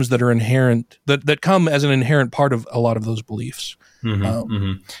harms that are inherent, that come as an inherent part of a lot of those beliefs. And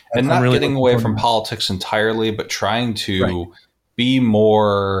not really getting away from politics entirely, but trying to be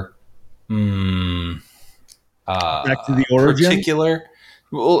more back to the origin. Particular.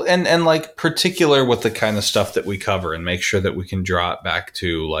 Well, and like particular with the kind of stuff that we cover, and make sure that we can draw it back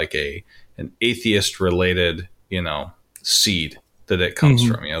to like an atheist related, seed that it comes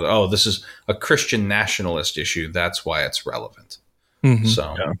from. This is a Christian nationalist issue. That's why it's relevant.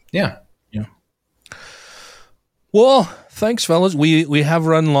 So yeah. Well, thanks, fellas. We have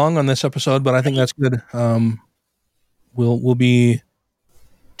run long on this episode, but I think that's good. We'll be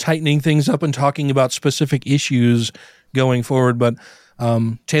tightening things up and talking about specific issues going forward, but.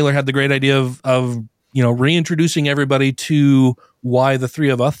 Taylor had the great idea of reintroducing everybody to why the three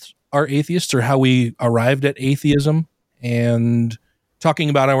of us are atheists, or how we arrived at atheism, and talking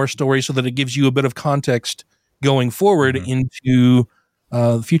about our story so that it gives you a bit of context going forward into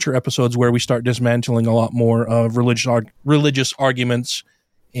future episodes where we start dismantling a lot more of religious arguments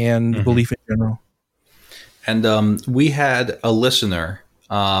and belief in general. And we had a listener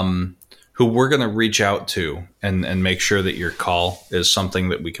who we're going to reach out to and make sure that your call is something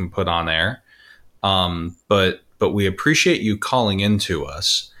that we can put on air. But we appreciate you calling into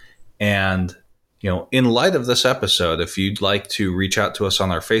us. And, in light of this episode, if you'd like to reach out to us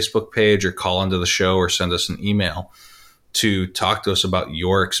on our Facebook page or call into the show or send us an email to talk to us about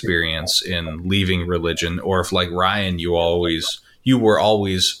your experience in leaving religion, or if like Ryan, you were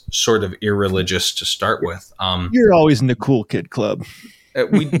always sort of irreligious to start with. You're always in the cool kid club.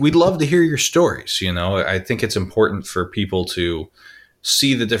 We'd love to hear your stories. I think it's important for people to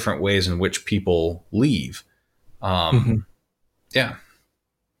see the different ways in which people leave. Yeah.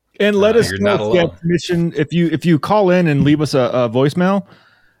 And let us know if you have permission. If you call in and leave us a voicemail,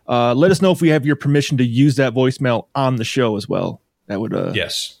 let us know if we have your permission to use that voicemail on the show as well. That would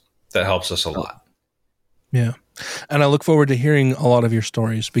yes, that helps us a lot. Yeah. And I look forward to hearing a lot of your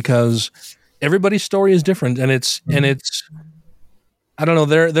stories, because everybody's story is different, and it's I don't know.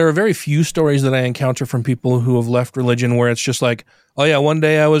 There are very few stories that I encounter from people who have left religion where it's just like, oh yeah, one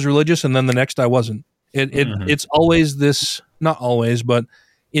day I was religious and then the next I wasn't. It's always this, not always, but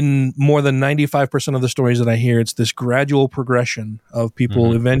in more than 95% of the stories that I hear, it's this gradual progression of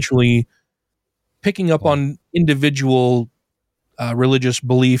people eventually picking up on individual religious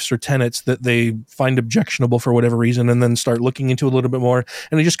beliefs or tenets that they find objectionable for whatever reason, and then start looking into a little bit more,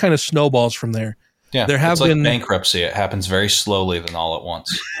 and it just kind of snowballs from there. Yeah, it's like bankruptcy. It happens very slowly, then all at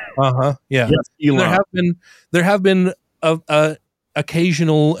once. Yeah. Yes, there have been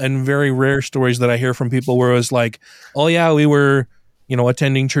occasional and very rare stories that I hear from people where it was like, oh yeah, we were,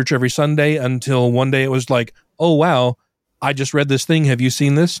 attending church every Sunday, until one day it was like, oh wow, I just read this thing. Have you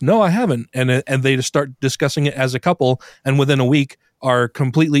seen this? No, I haven't. And they just start discussing it as a couple, and within a week are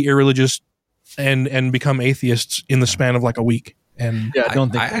completely irreligious and become atheists in the span of like a week. And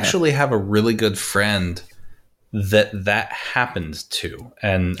I actually have a really good friend that happened to,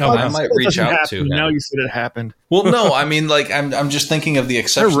 and I might reach out to him. Now you said it happened. Well, no, I mean, like I'm just thinking of the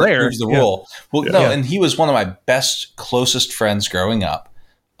exception that proves the rule. Well, no, and he was one of my best, closest friends growing up.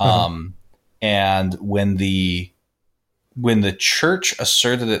 And when the church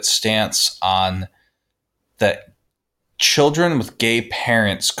asserted its stance on that children with gay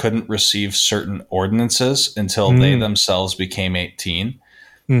parents couldn't receive certain ordinances until they themselves became 18.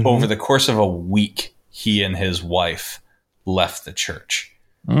 Over the course of a week, he and his wife left the church.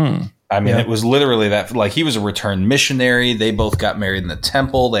 I mean, it was literally that, like, he was a returned missionary. They both got married in the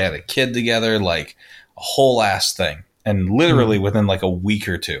temple. They had a kid together, like a whole ass thing. And literally within like a week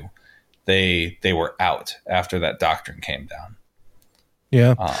or two, they were out after that doctrine came down.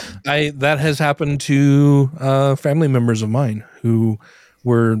 Yeah, that has happened to family members of mine who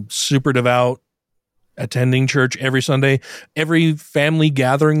were super devout, attending church every Sunday. Every family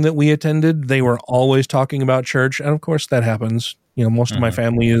gathering that we attended, they were always talking about church. And of course that happens. Most of my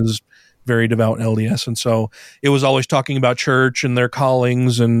family is very devout LDS. And so it was always talking about church and their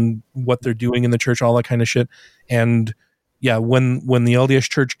callings and what they're doing in the church, all that kind of shit. And yeah, when the LDS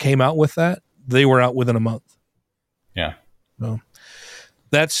church came out with that, they were out within a month. Yeah. So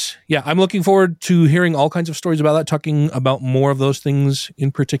I'm looking forward to hearing all kinds of stories about that, talking about more of those things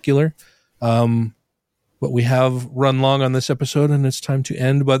in particular. But we have run long on this episode and it's time to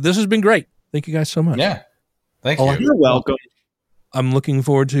end, but this has been great. Thank you guys so much. Yeah. Thank you. You're welcome. I'm looking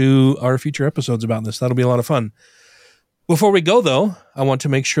forward to our future episodes about this. That'll be a lot of fun. Before we go, though, I want to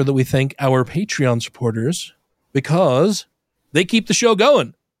make sure that we thank our Patreon supporters because they keep the show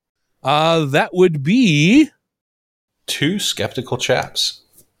going. That would be... 2 skeptical chaps.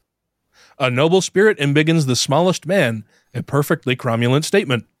 A noble spirit embiggens the smallest man. A perfectly cromulent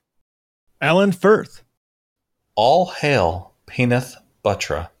statement. Alan Firth. All hail Peneth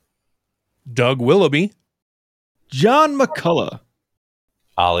Buttra. Doug Willoughby. John McCullough.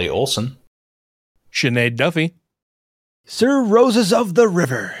 Ollie Olson. Sinead Duffy. Sir Roses of the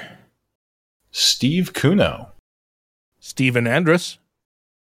River. Steve Kuno. Stephen Andrus.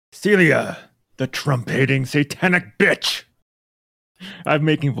 Celia, the trumpeting satanic bitch. I'm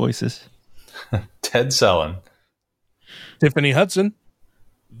making voices. Ted Sellen. Tiffany Hudson.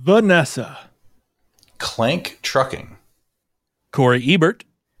 Vanessa. Clank Trucking. Corey Ebert.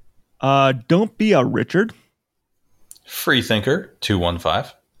 Don't be a Richard. Freethinker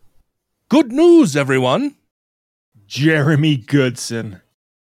 215. Good news, everyone. Jeremy Goodson.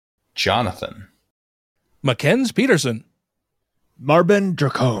 Jonathan. Mackenzie Peterson. Marvin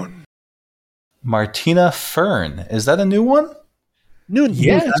Dracone. Martina Fern. Is that a new one? New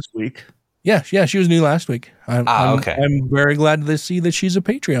last week. Yeah, she was new last week. Okay. I'm very glad to see that she's a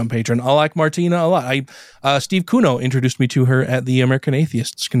Patreon patron. I like Martina a lot. Steve Kuno introduced me to her at the American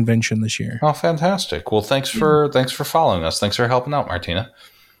Atheists Convention this year. Oh, fantastic. Well, thanks for following us. Thanks for helping out, Martina.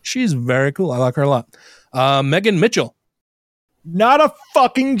 She's very cool. I like her a lot. Megan Mitchell. Not a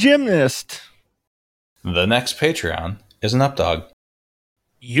fucking gymnast. The next Patreon is an updog.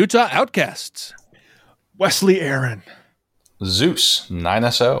 Utah Outcasts. Wesley Aaron. Zeus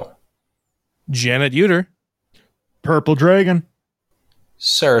 9SO. Janet Uter. Purple Dragon.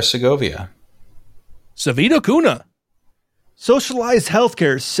 Sarah Segovia. Savita Kuna. Socialized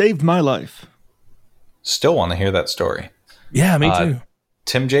healthcare saved my life. Still want to hear that story. Yeah, me too.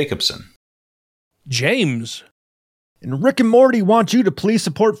 Tim Jacobson. James. And Rick and Morty want you to please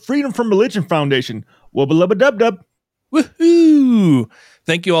support Freedom from Religion Foundation. Wubba-lubba-dub-dub. Woohoo!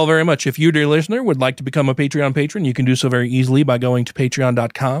 Thank you all very much. If you, dear listener, would like to become a Patreon patron, you can do so very easily by going to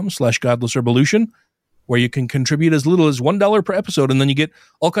patreon.com/godlessrevolution, where you can contribute as little as $1 per episode, and then you get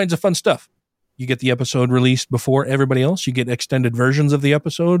all kinds of fun stuff. You get the episode released before everybody else. You get extended versions of the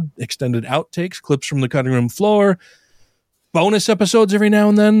episode, extended outtakes, clips from the cutting room floor, bonus episodes every now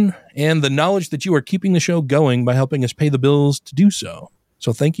and then, and the knowledge that you are keeping the show going by helping us pay the bills to do so.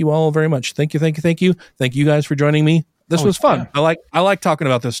 So thank you all very much. Thank you. Thank you guys for joining me. This was fun. Yeah. I like talking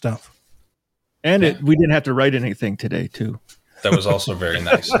about this stuff. And we didn't have to write anything today, too. That was also very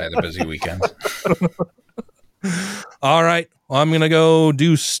nice. I had a busy weekend. All right. Well, I'm going to go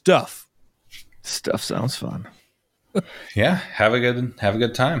do stuff. Stuff sounds fun. Yeah. Have a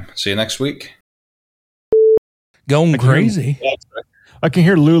good time. See you next week. Going crazy. I can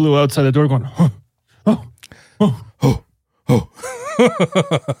hear Lulu outside the door going, oh.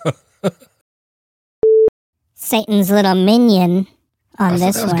 Satan's little minion on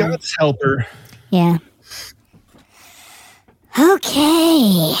this one. God's helper. Yeah.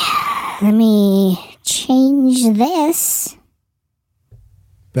 Okay. Let me change this.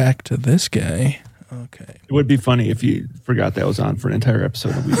 Back to this guy. Okay. It would be funny if you forgot that was on for an entire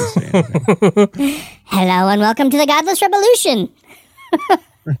episode and we didn't say anything. Hello and welcome to the Godless Revolution.